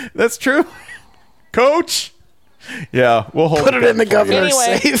 That's true. Coach. Yeah, we'll hold Put it in the for you. governor's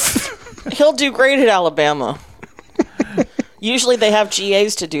Anyway. safe. He'll do great at Alabama. Usually they have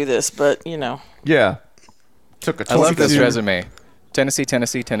GAs to do this, but, you know. Yeah. Took a I love this 22 resume.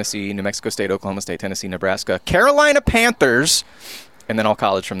 Tennessee, New Mexico State, Oklahoma State, Tennessee, Nebraska, Carolina Panthers, and then all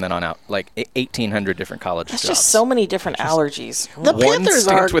college from then on out. Like 1,800 different college That's jobs. just so many different allergies. The One Panthers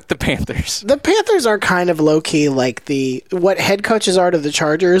stint are with the Panthers. The Panthers are kind of low key like what head coaches are to the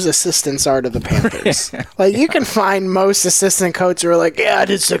Chargers, assistants are to the Panthers. Like you can find most assistant coaches who are like, yeah, I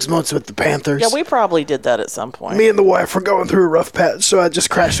did 6 months with the Panthers. Yeah, we probably did that at some point. Me and the wife were going through a rough patch, so I just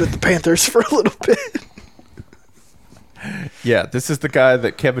crashed with the Panthers for a little bit. Yeah, this is the guy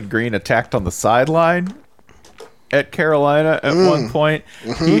that Kevin Green attacked on the sideline at Carolina at one point.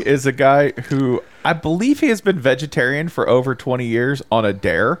 Mm-hmm. He is a guy who I believe he has been vegetarian for over 20 years on a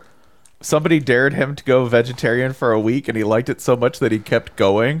dare. Somebody dared him to go vegetarian for a week, and he liked it so much that he kept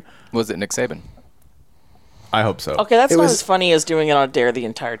going. Was it Nick Saban? I hope so. Okay, that's not as funny as doing it on a dare the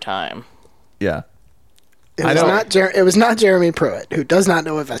entire time. Yeah. It was not Jeremy Pruitt, who does not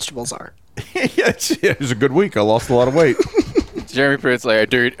know what vegetables are. Yeah, it was a good week. I lost a lot of weight. Jeremy Pruitt's like, I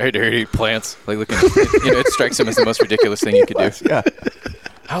dare you to eat plants. Like, looking, it strikes him as the most ridiculous thing you could do. Yeah.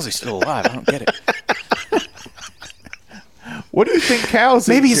 How's he still alive? I don't get it. What do you think cows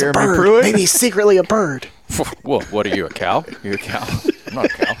eat, Maybe he's Jeremy a bird. Pruitt? Maybe he's secretly a bird. Well, what are you, a cow? You're a cow. I'm not a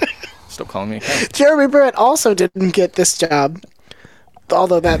cow. Still calling me a cow. Jeremy Pruitt also didn't get this job,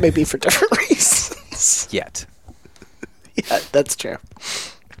 although that may be for different reasons. Yet. Yeah, that's true.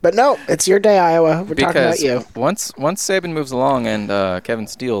 But no, it's your day, Iowa. We're talking about you. Once Saban moves along and Kevin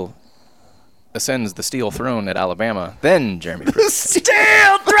Steele ascends the steel throne at Alabama, then Jeremy Pruitt.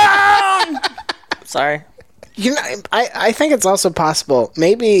 Steel throne! Sorry. You know, I think it's also possible.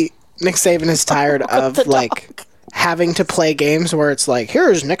 Maybe Nick Saban is tired of having to play games where it's like,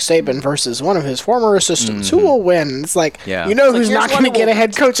 here's Nick Saban versus one of his former assistants. Who will win? It's like, you know who's not going to get a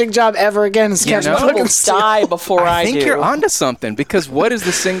head coaching job ever again is Kevin fucking Steele. Die before I do. I think you're onto something, because what is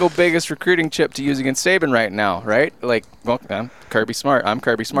the single biggest recruiting chip to use against Saban right now, right? Like, well, I'm Kirby Smart,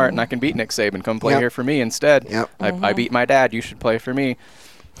 and I can beat Nick Saban. Come play here for me instead. Yep. I beat my dad. You should play for me.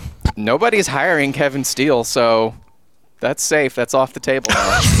 Nobody's hiring Kevin Steele, so that's safe. That's off the table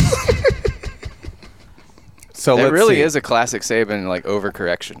now. So it let's really see. is a classic Saban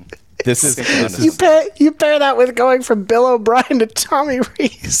overcorrection. This is you pair that with going from Bill O'Brien to Tommy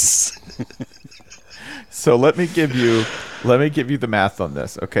Rees. So let me give you the math on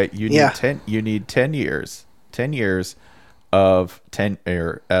this. Okay, you need 10 years of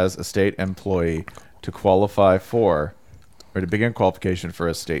tenure as a state employee to qualify for, or to begin qualification for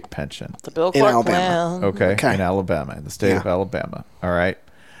a state pension. The Bill Clark plan. Okay, in Alabama, in the state of Alabama. All right,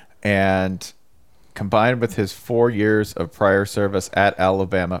 and combined with his 4 years of prior service at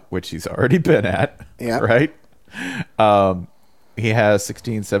Alabama, which he's already been at, right? He has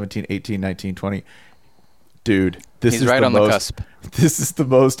 16, 17, 18, 19, 20. Dude, he's right on the cusp. This is the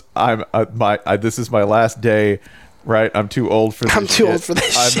most. This is my last day. Right, I'm too old for this. I'm too old for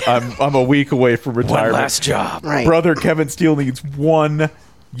this shit. I'm a week away from retirement. One last job. Right. Brother Kevin Steele needs 1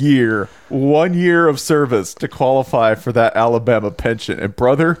 year of service to qualify for that Alabama pension. And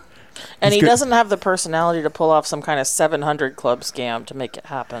brother, and he doesn't have the personality to pull off some kind of 700 club scam to make it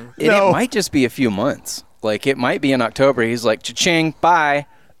happen. It might just be a few months. Like, it might be in October. He's like, cha-ching, bye.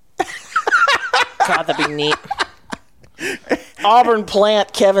 God, that'd be neat. Auburn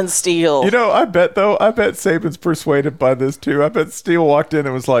plant Kevin Steele. You know, I bet Saban's persuaded by this too. I bet Steele walked in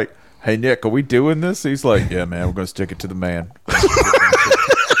and was like, "Hey Nick, are we doing this?" He's like, "Yeah, man, we're gonna stick it to the man."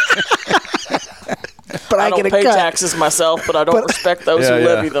 But I don't get a pay cut. taxes myself, but I don't respect those who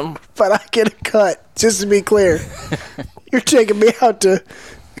levy them. But I get a cut. Just to be clear, you're taking me out to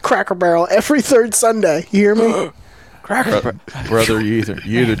Cracker Barrel every third Sunday. You hear me? Brother, you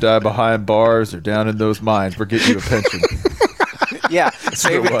either die behind bars or down in those mines. We're getting you a pension. Yeah,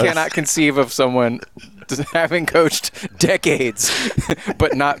 Saban cannot conceive of someone having coached decades,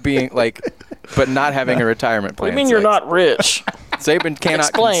 but not having a retirement plan. What do you mean you're not rich? Saban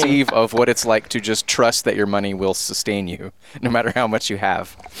cannot conceive of what it's like to just trust that your money will sustain you, no matter how much you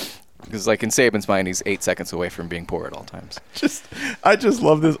have. Because like in Saban's mind, he's 8 seconds away from being poor at all times. I just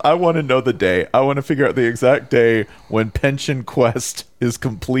love this. I want to know the day. I want to figure out the exact day when Pension Quest is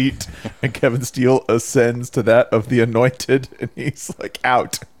complete and Kevin Steele ascends to that of the Anointed, and he's like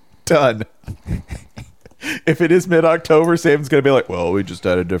out, done. If it is mid-October, Saban's going to be like, well, we just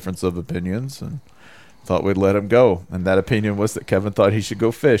had a difference of opinions and thought we'd let him go. And that opinion was that Kevin thought he should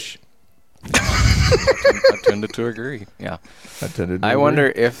go fish. I tended to agree. Yeah. I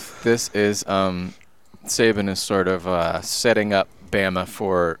wonder if this is Saban is sort of setting up Bama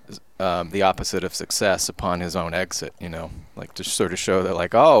for the opposite of success upon his own exit, like to sort of show that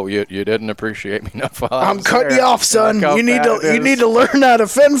like, oh, you didn't appreciate me enough while I'm cutting you off, son. You need to learn how to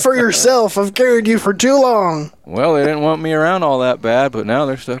fend for yourself. I've carried you for too long. Well, they didn't want me around all that bad, but now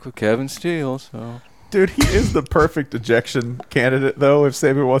they're stuck with Kevin Steele, so. Dude, he is the perfect ejection candidate, though, if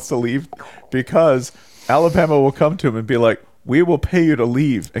Saban wants to leave, because Alabama will come to him and be like, we will pay you to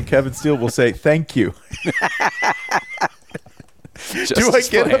leave. And Kevin Steele will say, thank you. Do I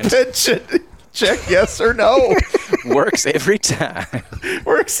get a pension? Check yes or no. Works every time.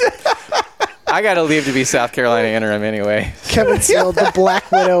 I got to leave to be South Carolina interim anyway. Kevin Steele, the Black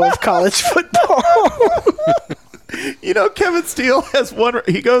Widow of college football. Kevin Steele has one.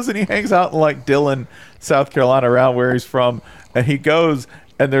 He goes and he hangs out in like Dillon, South Carolina, around where he's from. And he goes,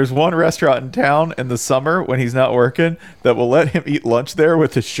 and there's one restaurant in town in the summer when he's not working that will let him eat lunch there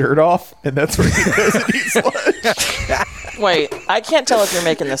with his shirt off. And that's where he goes and eats lunch. Wait, I can't tell if you're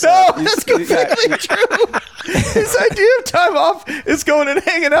making this no, up. No, that's completely true. His idea of time off is going and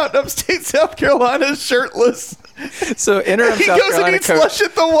hanging out in upstate South Carolina shirtless. So interim he South goes Carolina and eats coach, lunch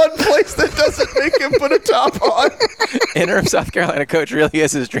at the one place that doesn't make him put a top on. Interim South Carolina coach really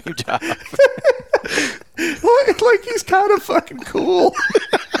is his dream job. like he's kind of fucking cool.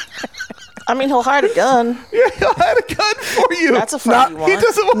 I mean, he'll hide a gun. Yeah, he'll hide a gun for you. That's a fun one. He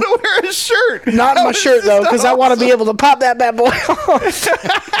doesn't want to wear his shirt. Not my shirt, though, because I want to be able to pop that bad boy off.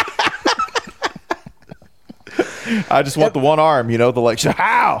 I just want the one arm, the like,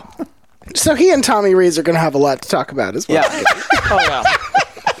 how? So he and Tommy Rees are going to have a lot to talk about as well. Yeah. Oh, yeah.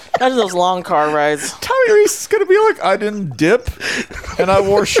 Imagine those long car rides. Tommy Rees is going to be like, I didn't dip, and I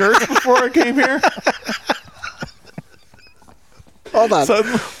wore shirts before I came here. Hold on.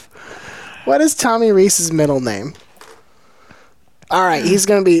 What is Tommy Rees's middle name? All right, he's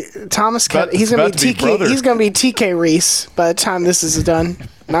going to be Thomas. He's going to be TK. He's going to be TK Rees by the time this is done.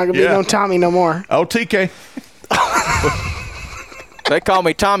 Not going to be no Tommy no more. Oh, TK. They call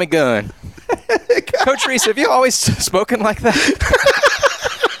me Tommy Gunn. Coach Rees, have you always spoken like that?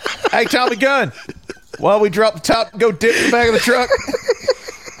 Hey, Tommy Gunn. While we drop the top, go dip in the back of the truck.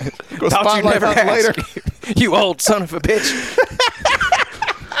 Go Thought you'd never ask. later. You old son of a bitch.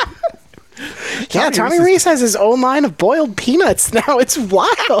 Yeah, Tommy Rees has his own line of boiled peanuts now. It's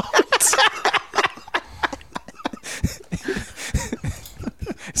wild.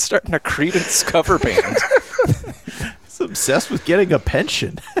 Starting a Creedence cover band. He's obsessed with getting a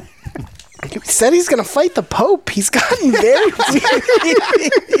pension. He said he's going to fight the Pope. He's gotten very weird.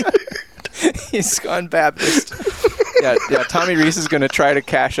 He's gone Baptist. Yeah, Tommy Rees is going to try to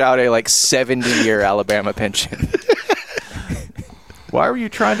cash out a 70-year Alabama pension. Why were you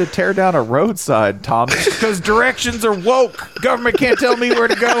trying to tear down a roadside, Tom? Because directions are woke. Government can't tell me where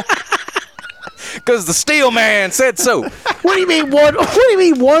to go. Because the steel man said so. What do you mean one? What do you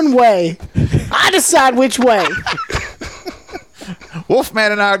mean one way? I decide which way.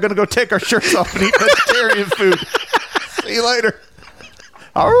 Wolfman and I are going to go take our shirts off and eat vegetarian food. See you later.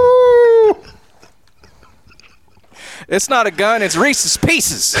 Oh. It's not a gun. It's Reese's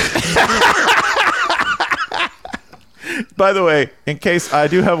Pieces. By the way, in case I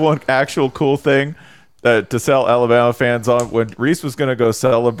do have one actual cool thing to sell Alabama fans on, when Reese was going to go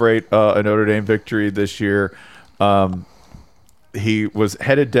celebrate a Notre Dame victory this year, he was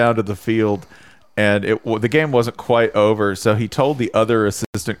headed down to the field, and the game wasn't quite over, so he told the other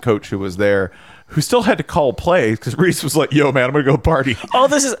assistant coach who was there, who still had to call plays, because Reese was like, yo, man, I'm going to go party. Oh,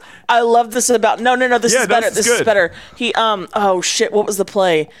 I love this about, no, this is better. This is better. He, oh shit, what was the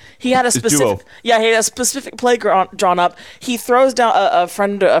play? He had a specific, he had a specific play drawn up. He throws down, a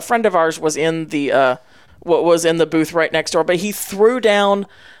friend of ours was in the, was in the booth right next door, but he threw down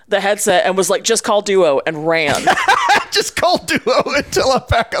the headset and was like, just call duo, and ran. Just call duo until I'm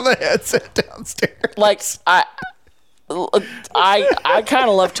back on the headset downstairs. Like, I kind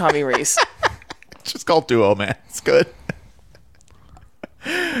of love Tommy Rees. Just call duo, man. It's good.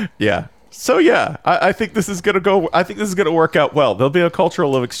 Yeah. So yeah, I think this is gonna work out well. There'll be a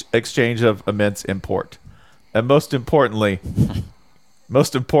cultural exchange of immense import, and most importantly,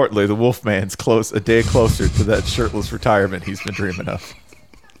 the Wolfman's a day closer to that shirtless retirement he's been dreaming of.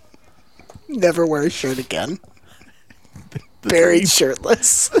 Never wear a shirt again. Buried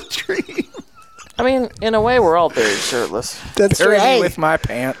shirtless. The dream. I mean, in a way, we're all buried shirtless. That's Bury me right. with my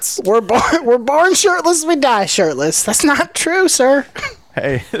pants. We're born shirtless. We die shirtless. That's not true, sir.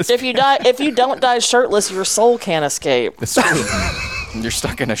 Hey, If you don't die shirtless, your soul can't escape. You're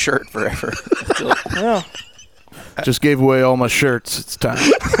stuck in a shirt forever. Yeah. Just gave away all my shirts. It's time.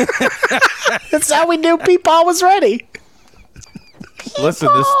 That's how we knew Peepaw was ready. Listen,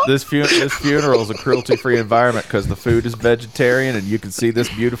 this funeral is a cruelty-free environment because the food is vegetarian and you can see this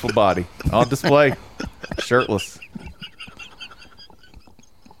beautiful body on display, shirtless.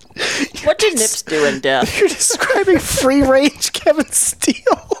 What did Nips do in death? You're describing free-range Kevin Steele.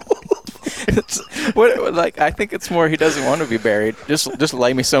 I think it's more he doesn't want to be buried. Just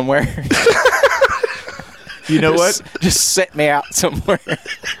lay me somewhere. You know what? Just set me out somewhere.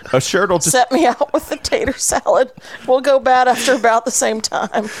 A shirt will just Set me out with the tater salad. We'll go bad after about the same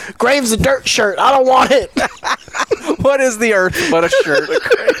time. Graves a dirt shirt. I don't want it. What is the earth but a shirt?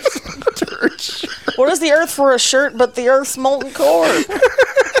 What is the earth for a shirt but the earth's molten core?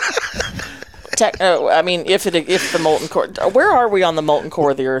 I mean, if the molten core. Where are we on the molten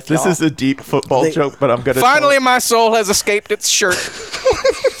core of the earth? This is a deep football joke, but I'm gonna. Finally, my soul has escaped its shirt.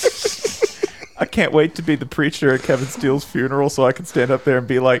 I can't wait to be the preacher at Kevin Steele's funeral so I can stand up there and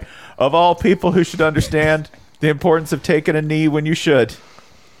be like, of all people who should understand the importance of taking a knee when you should.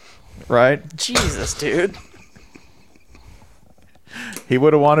 Right? Jesus, dude. He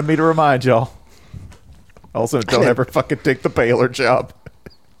would have wanted me to remind y'all. Also, don't ever fucking take the Baylor job.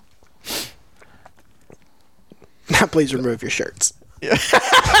 Now please remove your shirts. Bow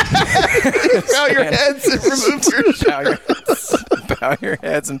your heads and remove your shirts. Bow your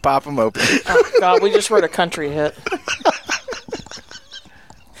heads and pop them open. Oh, God, we just wrote a country hit.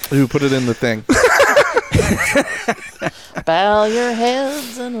 Who put it in the thing? Bow your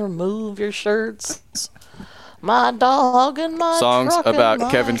heads and remove your shirts. My dog and my Songs truck about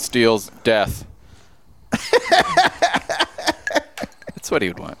and Kevin Steele's death. That's what he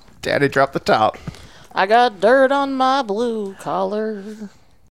would want. Daddy, drop the top. I got dirt on my blue collar.